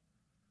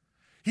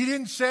 He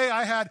didn't say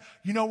I had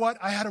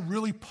a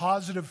really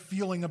positive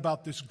feeling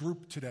about this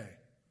group today.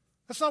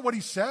 That's not what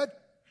he said.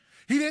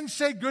 He didn't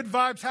say good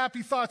vibes,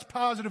 happy thoughts,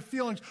 positive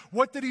feelings.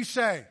 What did he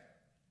say?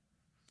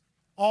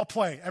 All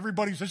play.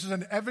 This is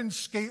an Evans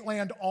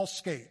Skateland all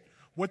skate.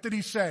 What did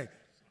he say?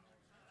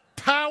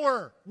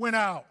 Power went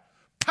out.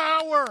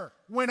 Power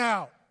went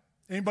out.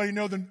 Anybody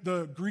know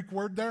the Greek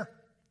word there?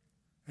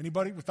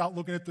 Anybody? Without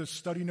looking at the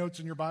study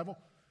notes in your Bible?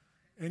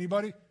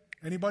 Anybody?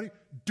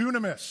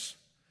 Dunamis.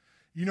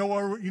 You know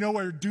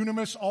where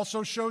dunamis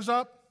also shows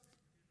up?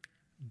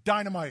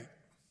 Dynamite.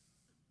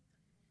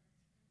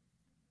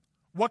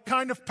 What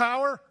kind of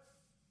power?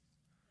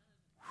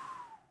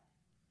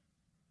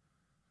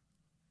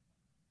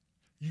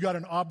 You got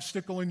an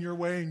obstacle in your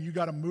way and you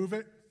got to move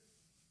it.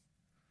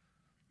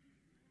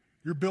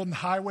 You're building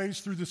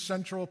highways through the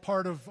central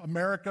part of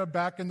America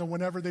back in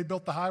whenever they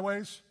built the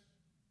highways,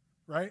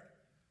 right?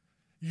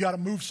 You got to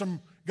move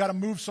some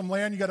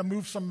land, you got to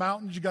move some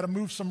mountains, you got to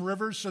move some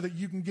rivers so that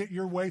you can get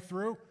your way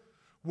through.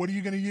 What are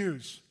you going to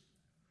use?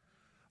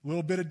 A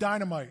little bit of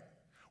dynamite.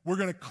 We're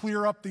going to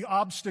clear up the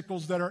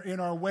obstacles that are in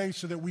our way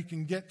so that we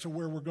can get to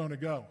where we're going to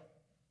go.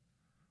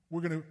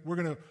 We're going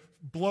to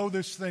blow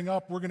this thing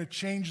up. We're going to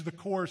change the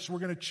course. We're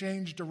going to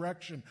change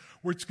direction.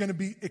 Where it's going to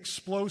be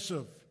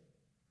explosive.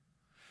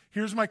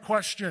 Here's my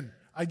question.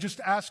 I just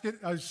asked it.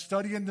 I was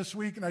studying this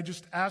week, and I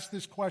just asked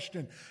this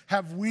question.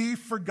 Have we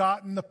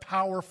forgotten the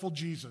powerful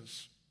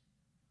Jesus?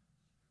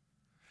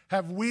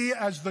 Have we,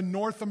 as the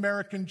North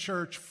American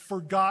church,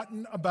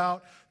 forgotten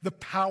about the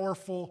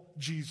powerful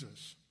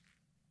Jesus?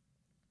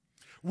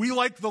 We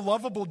like the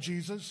lovable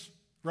Jesus,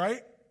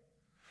 right?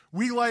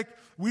 We like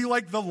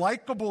the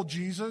likable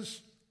Jesus,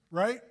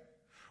 right?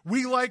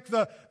 We like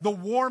the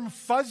warm,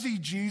 fuzzy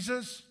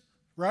Jesus,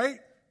 right?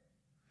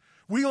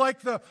 We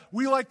like the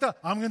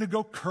I'm going to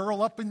go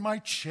curl up in my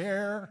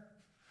chair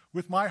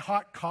with my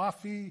hot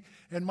coffee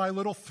and my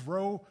little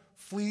throw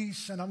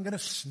fleece, and I'm going to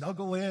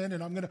snuggle in,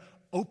 and I'm going to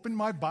open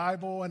my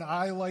Bible, and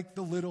I like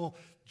the little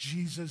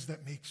Jesus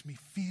that makes me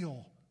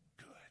feel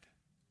good.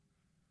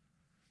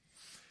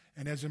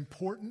 And as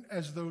important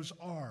as those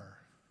are,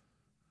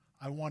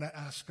 I want to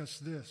ask us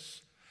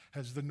this.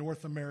 Has the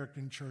North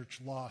American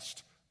church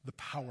lost the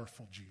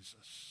powerful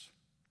Jesus?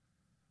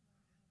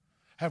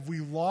 Have we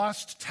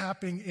lost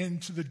tapping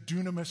into the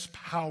dunamis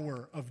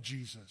power of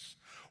Jesus?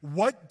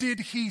 What did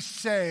he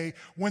say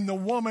when the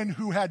woman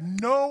who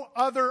had no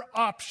other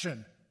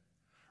option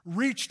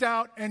reached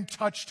out and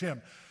touched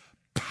him?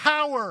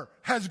 power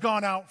has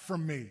gone out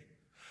from me.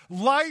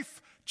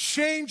 Life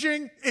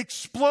changing,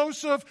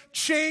 explosive,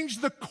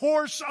 change the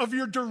course of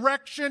your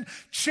direction,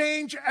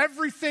 change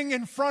everything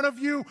in front of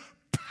you.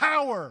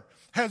 Power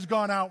has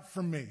gone out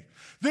from me.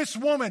 This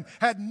woman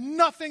had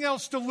nothing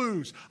else to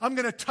lose. I'm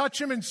going to touch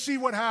him and see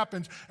what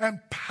happens. And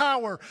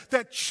power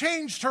that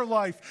changed her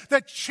life,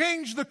 that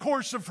changed the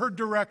course of her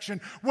direction,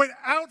 went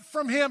out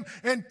from him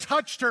and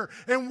touched her.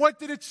 And what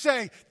did it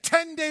say?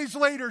 10 days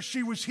later,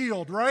 she was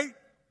healed, right?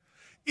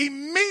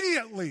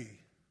 Immediately,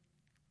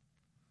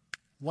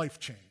 life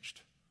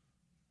changed.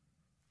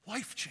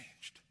 Life changed.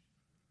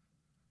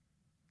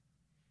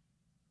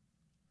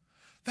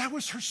 That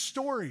was her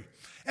story,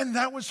 and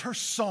that was her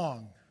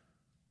song.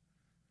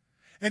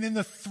 And in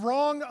the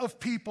throng of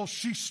people,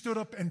 she stood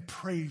up and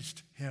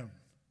praised him.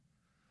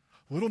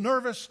 A little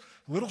nervous,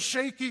 a little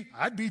shaky.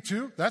 I'd be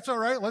too. That's all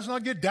right. Let's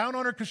not get down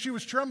on her because she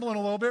was trembling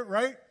a little bit,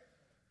 right?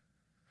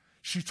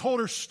 She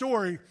told her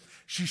story.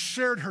 She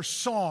shared her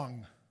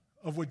song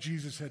of what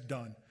Jesus had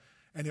done,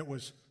 and it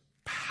was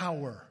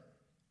power.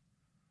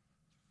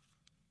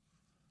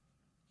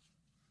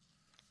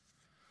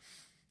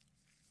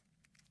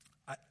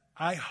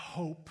 I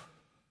hope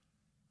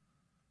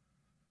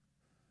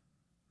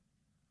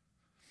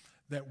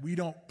that we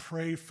don't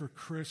pray for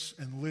Chris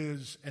and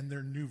Liz and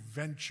their new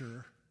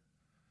venture,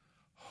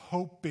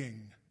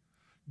 hoping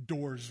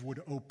doors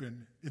would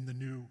open in the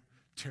new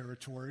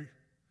territory.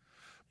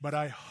 But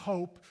I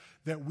hope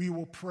that we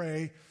will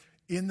pray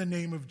in the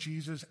name of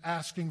Jesus,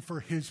 asking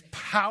for his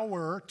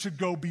power to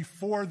go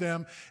before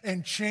them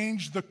and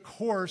change the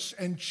course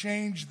and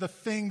change the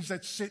things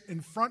that sit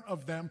in front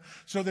of them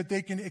so that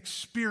they can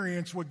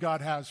experience what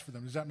God has for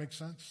them. Does that make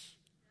sense?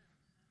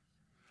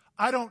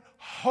 I don't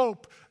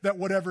hope that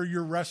whatever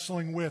you're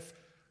wrestling with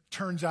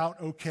turns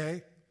out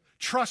okay.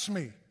 Trust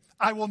me,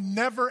 I will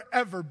never,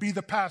 ever be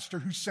the pastor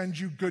who sends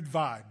you good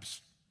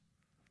vibes.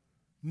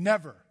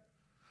 Never.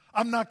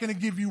 I'm not going to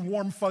give you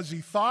warm, fuzzy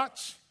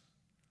thoughts.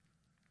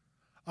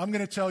 I'm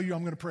going to tell you,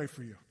 I'm going to pray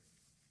for you.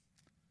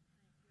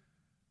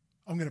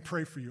 I'm going to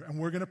pray for you. And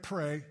we're going to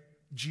pray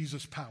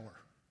Jesus' power.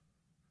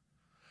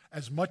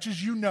 As much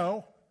as you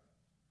know,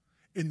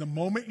 in the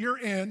moment you're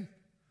in,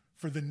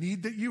 for the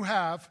need that you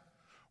have,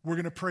 we're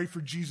going to pray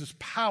for Jesus'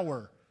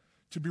 power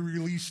to be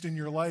released in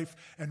your life.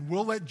 And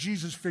we'll let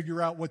Jesus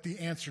figure out what the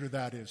answer to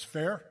that is.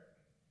 Fair?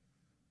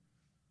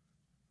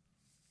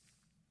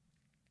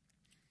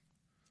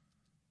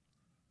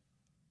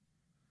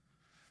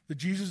 The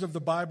Jesus of the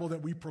Bible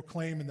that we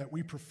proclaim and that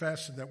we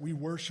profess and that we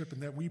worship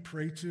and that we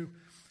pray to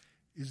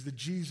is the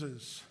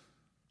Jesus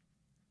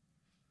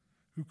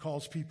who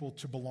calls people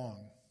to belong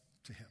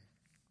to him.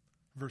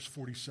 Verse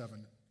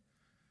 47,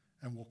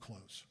 and we'll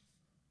close.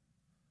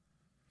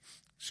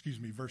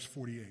 Verse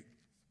 48.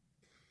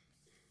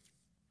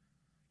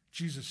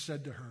 Jesus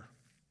said to her,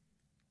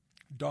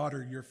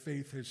 "Daughter, your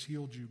faith has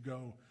healed you.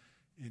 Go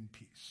in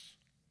peace."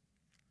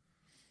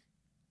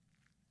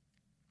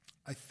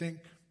 I think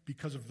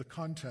because of the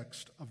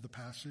context of the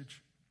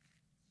passage,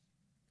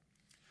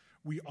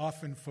 we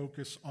often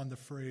focus on the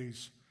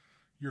phrase,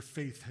 "Your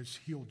faith has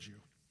healed you."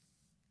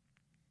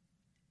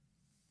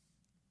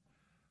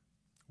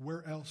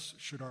 Where else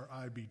should our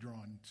eye be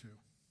drawn to?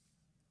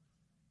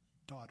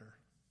 Daughter.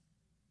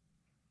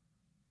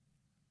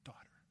 Daughter.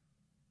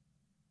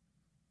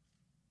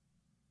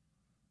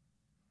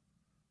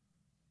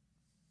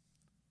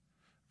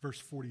 Verse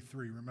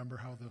 43, remember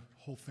how the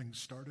whole thing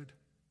started?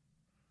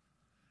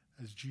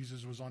 As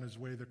Jesus was on his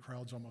way, the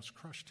crowds almost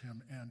crushed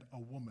him, and a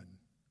woman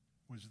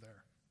was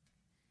there.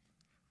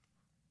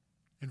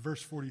 In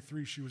verse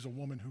 43, she was a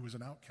woman who was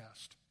an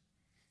outcast.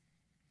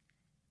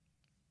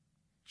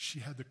 She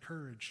had the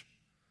courage,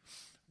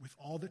 with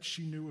all that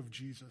she knew of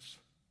Jesus,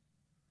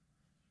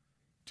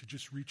 to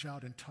just reach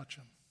out and touch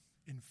him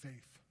in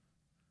faith.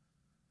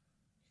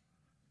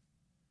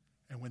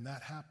 And when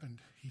that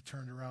happened, he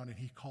turned around and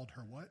he called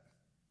her what?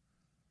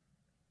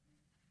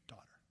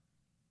 Daughter.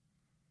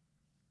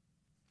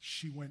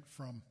 She went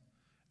from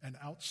an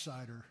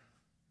outsider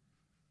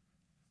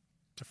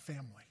to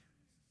family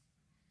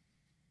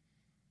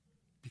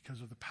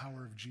because of the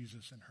power of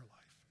Jesus in her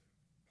life.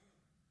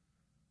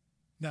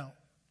 Now,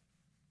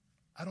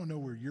 I don't know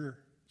where your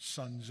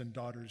sons and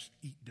daughters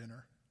eat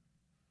dinner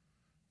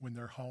when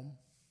they're home,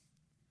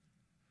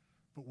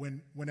 but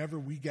whenever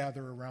we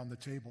gather around the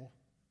table,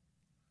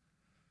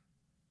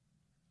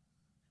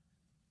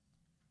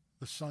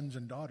 the sons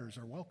and daughters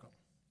are welcome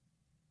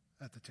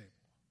at the table.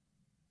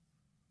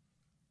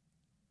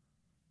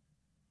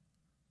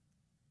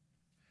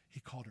 He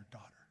called her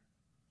daughter.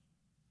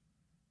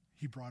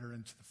 He brought her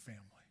into the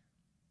family.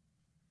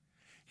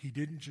 He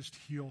didn't just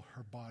heal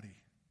her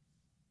body.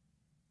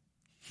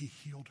 He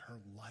healed her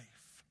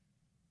life.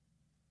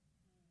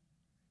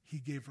 He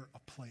gave her a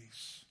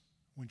place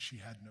when she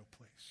had no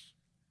place.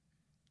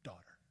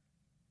 Daughter.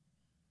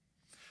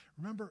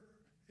 Remember,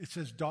 it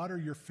says, "Daughter,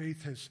 your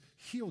faith has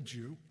healed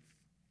you."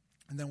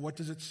 And then what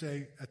does it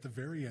say at the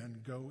very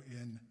end? Go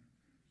in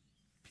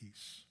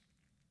peace.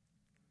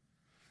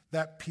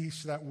 That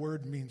peace, that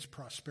word means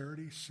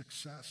prosperity,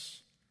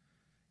 success.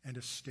 and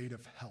a state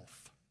of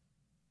health.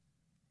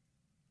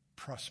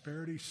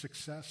 Prosperity,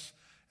 success,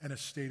 and a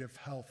state of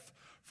health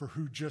for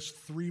who just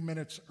 3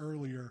 minutes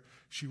earlier,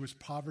 she was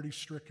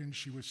poverty-stricken,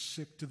 she was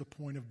sick to the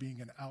point of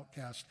being an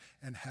outcast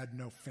and had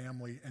no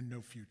family and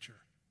no future.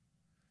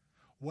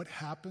 What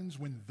happens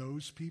when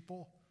those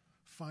people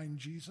find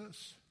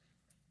Jesus?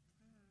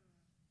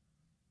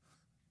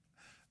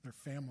 Their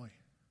family.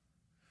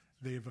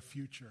 They have a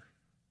future.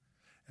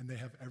 And they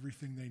have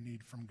everything they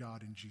need from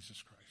God in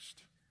Jesus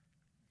Christ.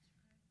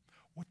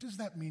 What does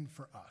that mean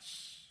for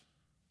us?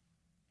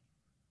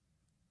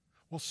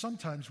 Well,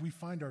 sometimes we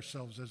find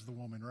ourselves as the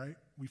woman, right?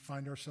 We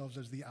find ourselves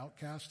as the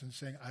outcast and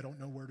saying, I don't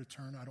know where to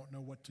turn. I don't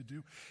know what to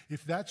do.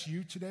 If that's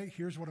you today,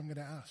 here's what I'm going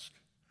to ask.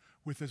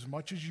 With as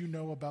much as you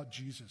know about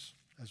Jesus,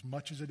 as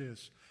much as it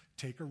is,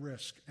 take a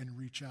risk and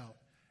reach out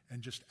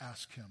and just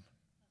ask him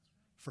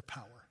for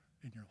power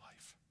in your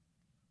life.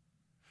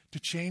 To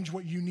change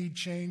what you need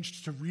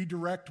changed, to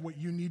redirect what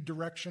you need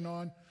direction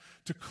on,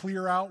 to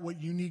clear out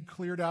what you need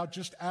cleared out,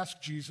 just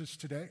ask Jesus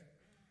today.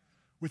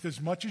 With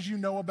as much as you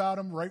know about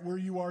him, right where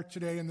you are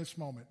today in this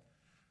moment.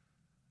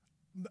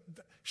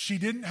 She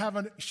didn't have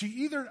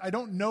I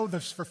don't know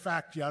this for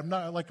fact yet.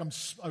 I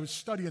was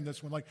studying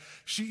this one.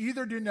 She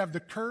either didn't have the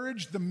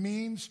courage, the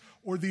means,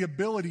 or the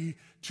ability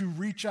to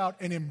reach out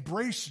and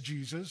embrace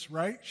Jesus,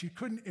 right? She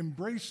couldn't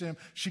embrace him.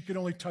 She could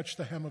only touch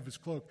the hem of his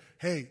cloak.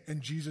 Hey,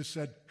 and Jesus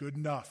said, good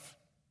enough,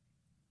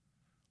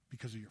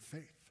 because of your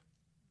faith.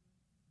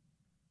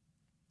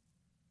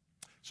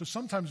 So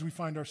sometimes we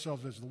find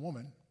ourselves as the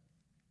woman,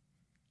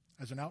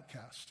 as an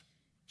outcast,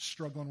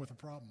 struggling with a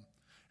problem.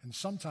 And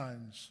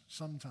sometimes,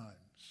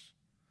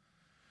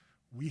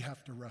 we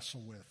have to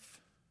wrestle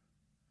with,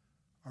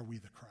 are we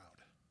the crowd?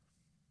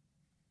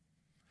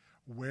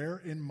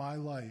 Where in my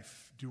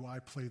life do I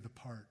play the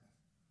part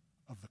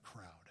of the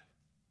crowd?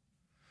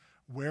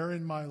 Where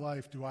in my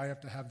life do I have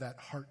to have that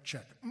heart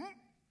check?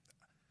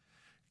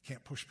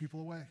 Can't push people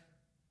away.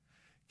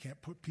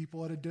 Can't put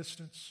people at a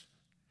distance.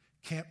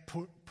 Can't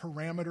put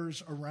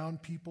parameters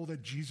around people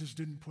that Jesus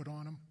didn't put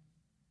on them.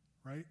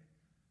 Right?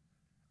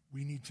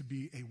 We need to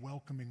be a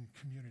welcoming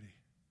community.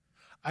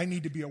 I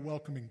need to be a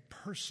welcoming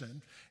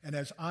person, and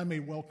as I'm a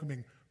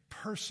welcoming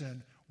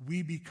person,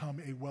 we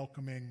become a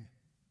welcoming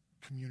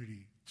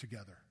community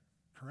together.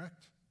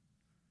 Correct?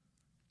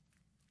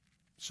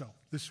 So,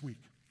 this week,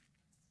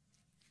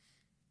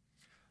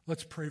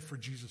 let's pray for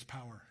Jesus'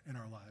 power in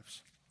our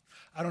lives.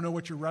 I don't know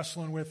what you're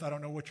wrestling with. I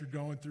don't know what you're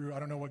going through. I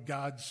don't know what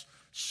God's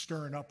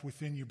stirring up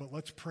within you, but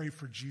let's pray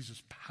for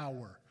Jesus'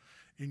 power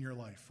in your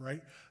life,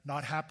 right?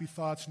 Not happy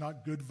thoughts,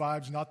 not good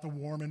vibes, not the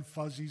warm and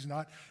fuzzies,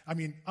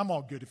 I'm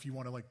all good if you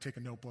want to take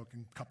a notebook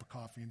and a cup of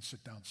coffee and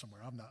sit down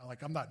somewhere.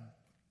 I'm not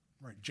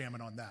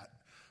jamming on that.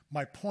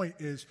 My point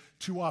is,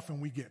 too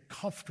often we get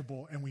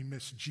comfortable and we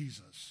miss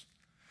Jesus.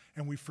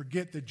 And we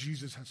forget that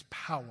Jesus has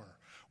power.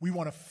 We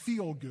want to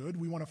feel good.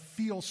 We want to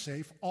feel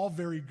safe. All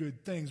very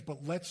good things.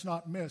 But let's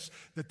not miss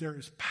that there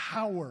is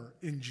power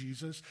in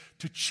Jesus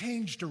to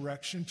change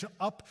direction, to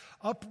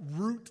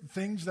uproot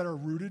things that are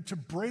rooted, to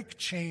break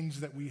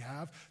chains that we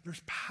have.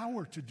 There's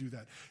power to do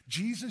that.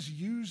 Jesus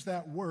used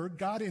that word.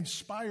 God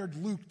inspired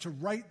Luke to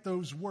write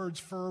those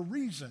words for a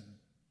reason.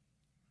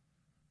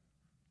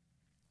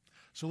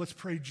 So let's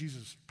pray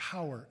Jesus'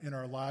 power in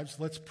our lives.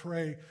 Let's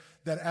pray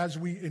that as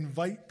we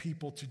invite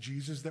people to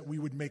Jesus, that we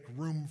would make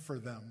room for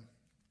them.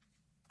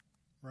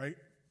 Right?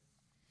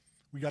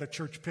 We got a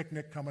church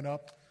picnic coming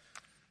up.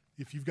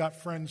 If you've got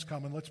friends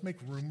coming, let's make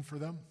room for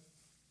them.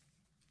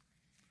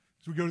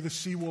 As we go to the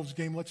Seawolves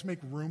game, let's make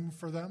room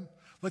for them.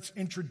 Let's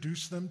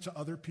introduce them to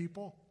other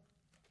people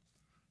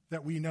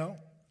that we know.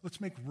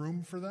 Let's make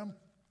room for them.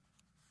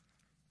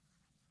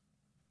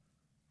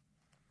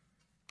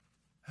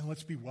 And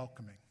let's be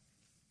welcoming.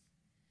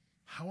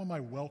 How am I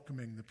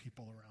welcoming the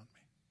people around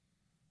me?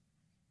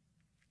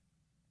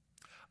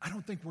 I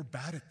don't think we're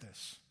bad at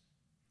this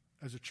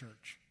as a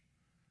church.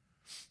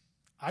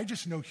 I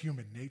just know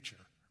human nature,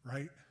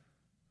 right?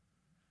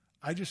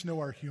 I just know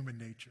our human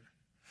nature.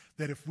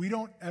 That if we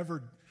don't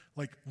ever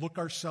look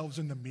ourselves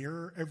in the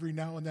mirror every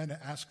now and then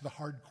and ask the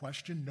hard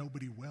question,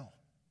 nobody will.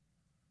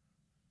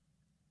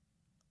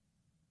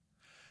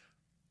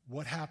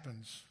 What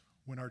happens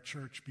when our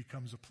church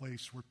becomes a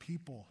place where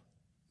people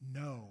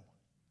know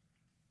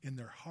in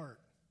their heart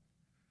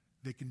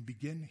they can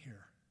begin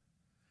here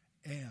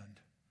and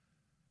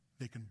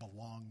they can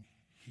belong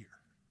here?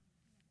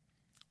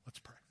 Let's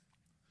pray.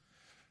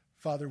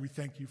 Father, we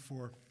thank you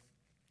for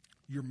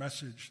your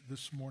message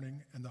this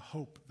morning and the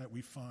hope that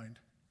we find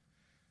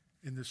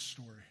in this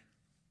story.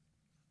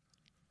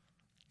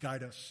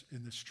 Guide us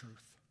in this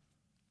truth.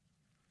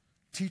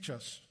 Teach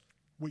us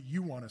what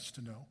you want us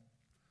to know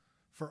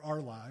for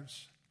our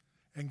lives.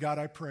 And God,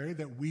 I pray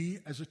that we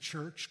as a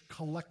church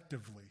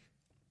collectively,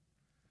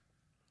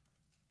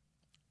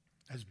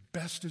 as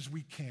best as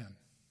we can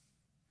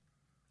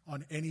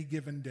on any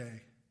given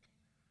day,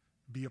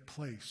 be a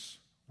place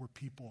where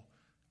people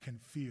can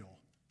feel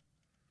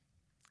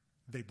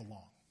they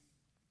belong.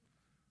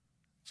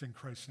 It's in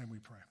Christ's name we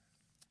pray.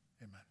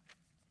 Amen.